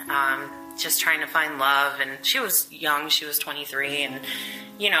and just trying to find love. And she was young. She was 23 and,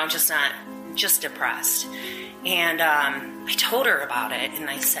 you know, just depressed. And I told her about it. And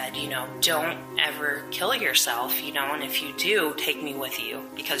I said, you know, don't ever kill yourself, you know, and if you do, take me with you.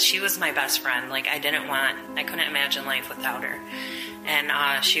 Because she was my best friend. Like, I couldn't imagine life without her.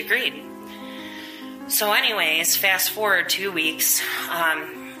 And she agreed. So anyways, fast forward 2 weeks,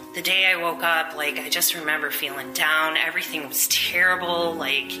 the day I woke up, like, I just remember feeling down. Everything was terrible.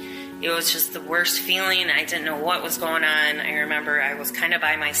 Like, it was just the worst feeling. I didn't know what was going on. I remember I was kind of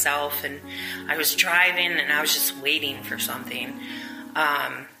by myself, and I was driving, and I was just waiting for something.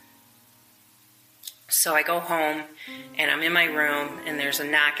 So I go home, and I'm in my room, and there's a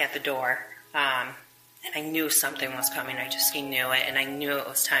knock at the door. And I knew something was coming. I just knew it, and I knew it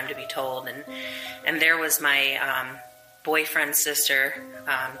was time to be told. And there was my boyfriend's sister,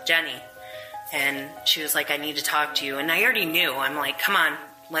 Jenny, and she was like, I need to talk to you. And I already knew. I'm like, come on,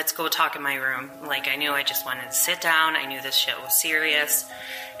 let's go talk in my room. Like, I knew I just wanted to sit down. I knew this shit was serious.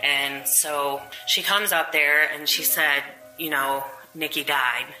 And so she comes up there, and she said, you know, Nikki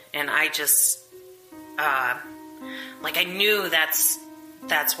died. And I just, like, I knew that's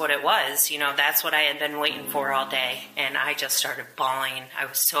what it was. You know, that's what I had been waiting for all day. And I just started bawling. I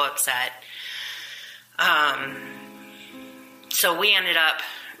was so upset. So we ended up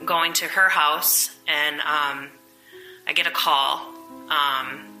going to her house, and I get a call.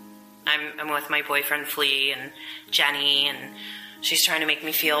 I'm with my boyfriend Flea and Jenny, and she's trying to make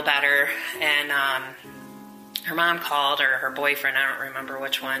me feel better. And her mom called, or her boyfriend, I don't remember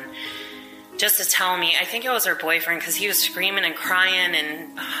which one, just to tell me, I think it was her boyfriend, because he was screaming and crying,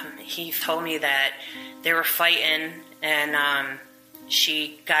 and he told me that they were fighting, and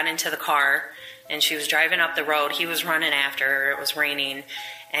she got into the car, and she was driving up the road. He was running after her. It was raining,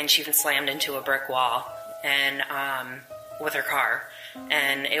 and she slammed into a brick wall and with her car.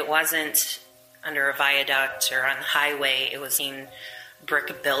 And it wasn't under a viaduct or on the highway. It was in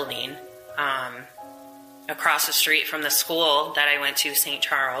brick building across the street from the school that I went to, St.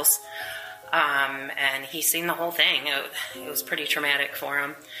 Charles. And he seen the whole thing. It was pretty traumatic for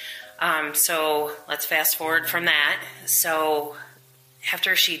him. So let's fast forward from that. So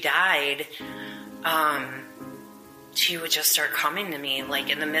after she died, she would just start coming to me, like,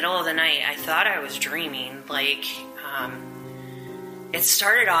 in the middle of the night. I thought I was dreaming. Like, it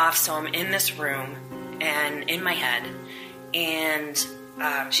started off, so I'm in this room and in my head, and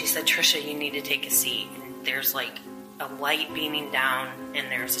she said, Trisha, you need to take a seat. And there's like a light beaming down,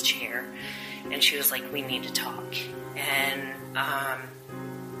 and there's a chair, and she was like, we need to talk. And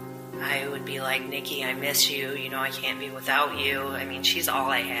I would be like, Nikki, I miss you, you know, I can't be without you. I mean, she's all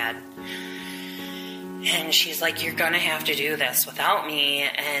I had. And she's like, you're gonna have to do this without me.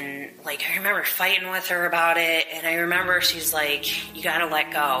 And like, I remember fighting with her about it, and I remember she's like, you gotta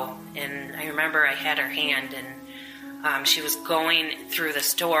let go. And I remember I had her hand, and she was going through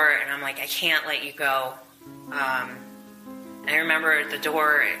this door, and I'm like, I can't let you go. And I remember the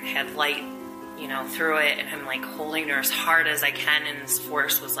door had light, you know, through it, and I'm like holding her as hard as I can, and this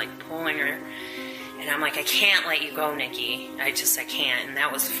force was like pulling her, and I'm like, I can't let you go, Nikki. I can't. And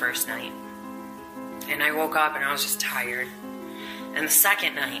that was the first night. And I woke up, and I was just tired. And the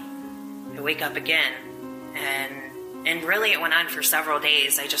second night, I wake up again, and really it went on for several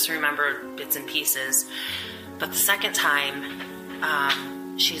days. I just remember bits and pieces. But the second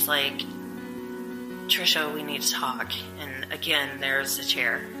time, she's like, Trisha, we need to talk. And again, there's the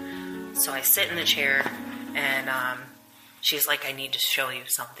chair. So I sit in the chair, and she's like, I need to show you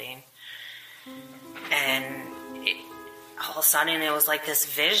something. And all of a sudden, it was like this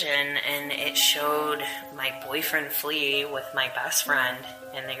vision, and it showed my boyfriend Flea with my best friend,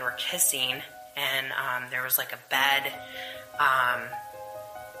 and they were kissing, and there was like a bed,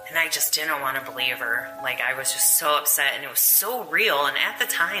 and I just didn't want to believe her. Like, I was just so upset, and it was so real, and at the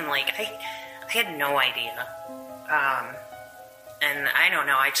time, like, I had no idea. And I don't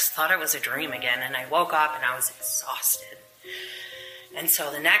know, I just thought it was a dream again, and I woke up, and I was exhausted. And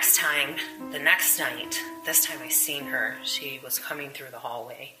so the next night, this time I seen her, she was coming through the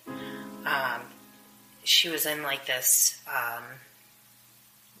hallway. She was in like this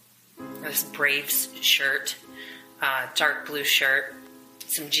Braves shirt, dark blue shirt,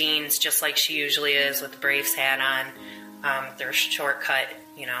 some jeans, just like she usually is, with the Braves hat on. Their short cut,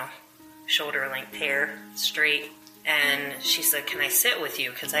 you know, shoulder length hair, straight. And she said, can I sit with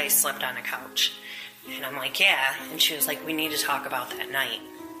you? Because I slept on a couch. And I'm like, yeah. And she was like, we need to talk about that night.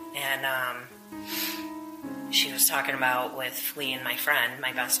 And she was talking about with Flea and my friend,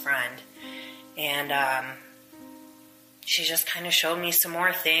 my best friend. And she just kind of showed me some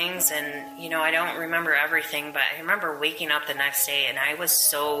more things. And, you know, I don't remember everything, but I remember waking up the next day and I was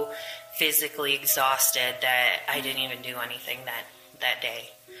so physically exhausted that I didn't even do anything that day.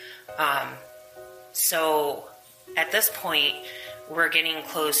 So at this point, we're getting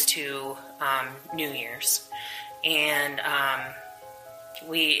close to New Year's. And I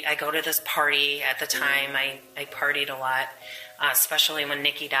go to this party. At the time, I partied a lot, especially when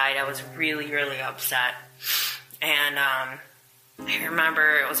Nikki died. I was really, really upset. And I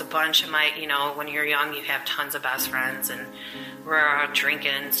remember it was a bunch of my, you know, when you're young, you have tons of best friends, and we're out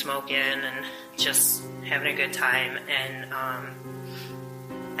drinking, smoking, and just having a good time. And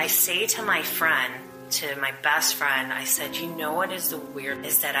I say to my friend, to my best friend, I said, you know what is the weird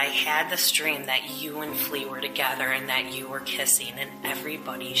is that I had this dream that you and Flea were together and that you were kissing, and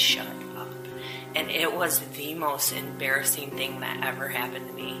everybody shut up. And it was the most embarrassing thing that ever happened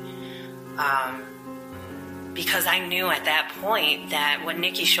to me. Because I knew at that point that what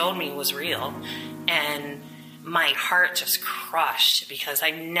Nikki showed me was real. And my heart just crushed because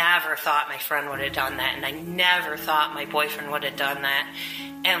I never thought my friend would have done that. And I never thought my boyfriend would have done that.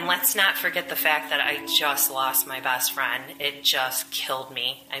 And let's not forget the fact that I just lost my best friend. It just killed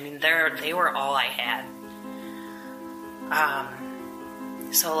me. I mean, they were all I had.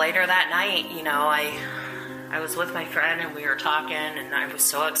 So later that night, you know, I was with my friend and we were talking, and I was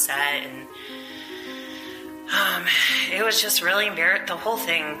so upset, and it was just really embarrassing. The whole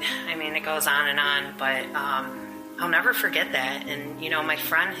thing, I mean, it goes on, but I'll never forget that. And, you know, my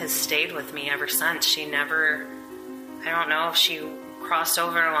friend has stayed with me ever since. She never, I don't know if she crossed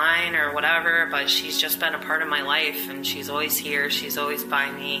over a line or whatever, but she's just been a part of my life, and she's always here. She's always by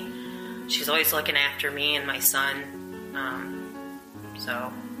me. She's always looking after me and my son.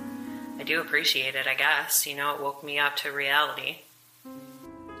 So I do appreciate it, I guess. You know, it woke me up to reality.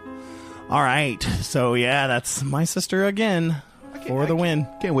 All right. So, yeah, that's my sister again for the win.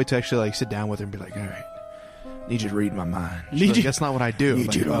 Can't wait to actually, like, sit down with her and be like, all right, need you to read my mind. Like, that's not what I do.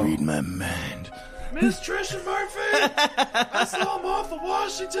 Need you to read my mind. Miss Trisha Murphy, I saw Martha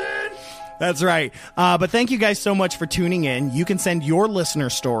Washington. That's right. But thank you guys so much for tuning in. You can send your listener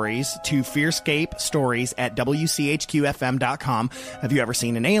stories to fearscapestories@wchqfm.com. Have you ever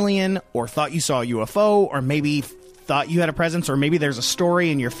seen an alien, or thought you saw a UFO, or maybe thought you had a presence, or maybe there's a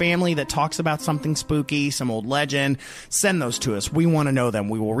story in your family that talks about something spooky, some old legend? Send those to us. We want to know them.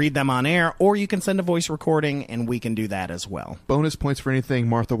 We will read them on air, or you can send a voice recording, and we can do that as well. Bonus points for anything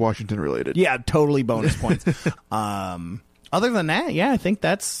Martha Washington related. Yeah, totally bonus points. Other than that, yeah, I think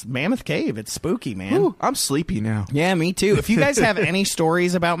that's Mammoth Cave. It's spooky, man. Ooh, I'm sleepy now. Yeah, me too. If you guys have any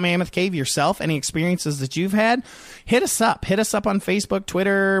stories about Mammoth Cave yourself, any experiences that you've had, hit us up. Hit us up on Facebook,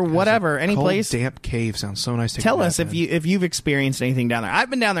 Twitter, whatever, any place. Damp cave sounds so nice to tell us if you've experienced anything down there. I've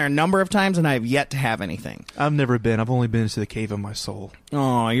been down there a number of times, and I have yet to have anything. I've never been. I've only been to the cave of my soul.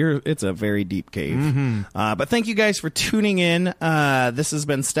 Oh, it's a very deep cave. Mm-hmm. But thank you guys for tuning in. This has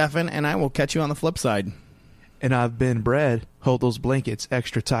been Stefan, and I will catch you on the flip side. And I've been Brad. Hold those blankets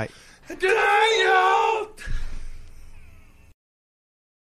extra tight. Did I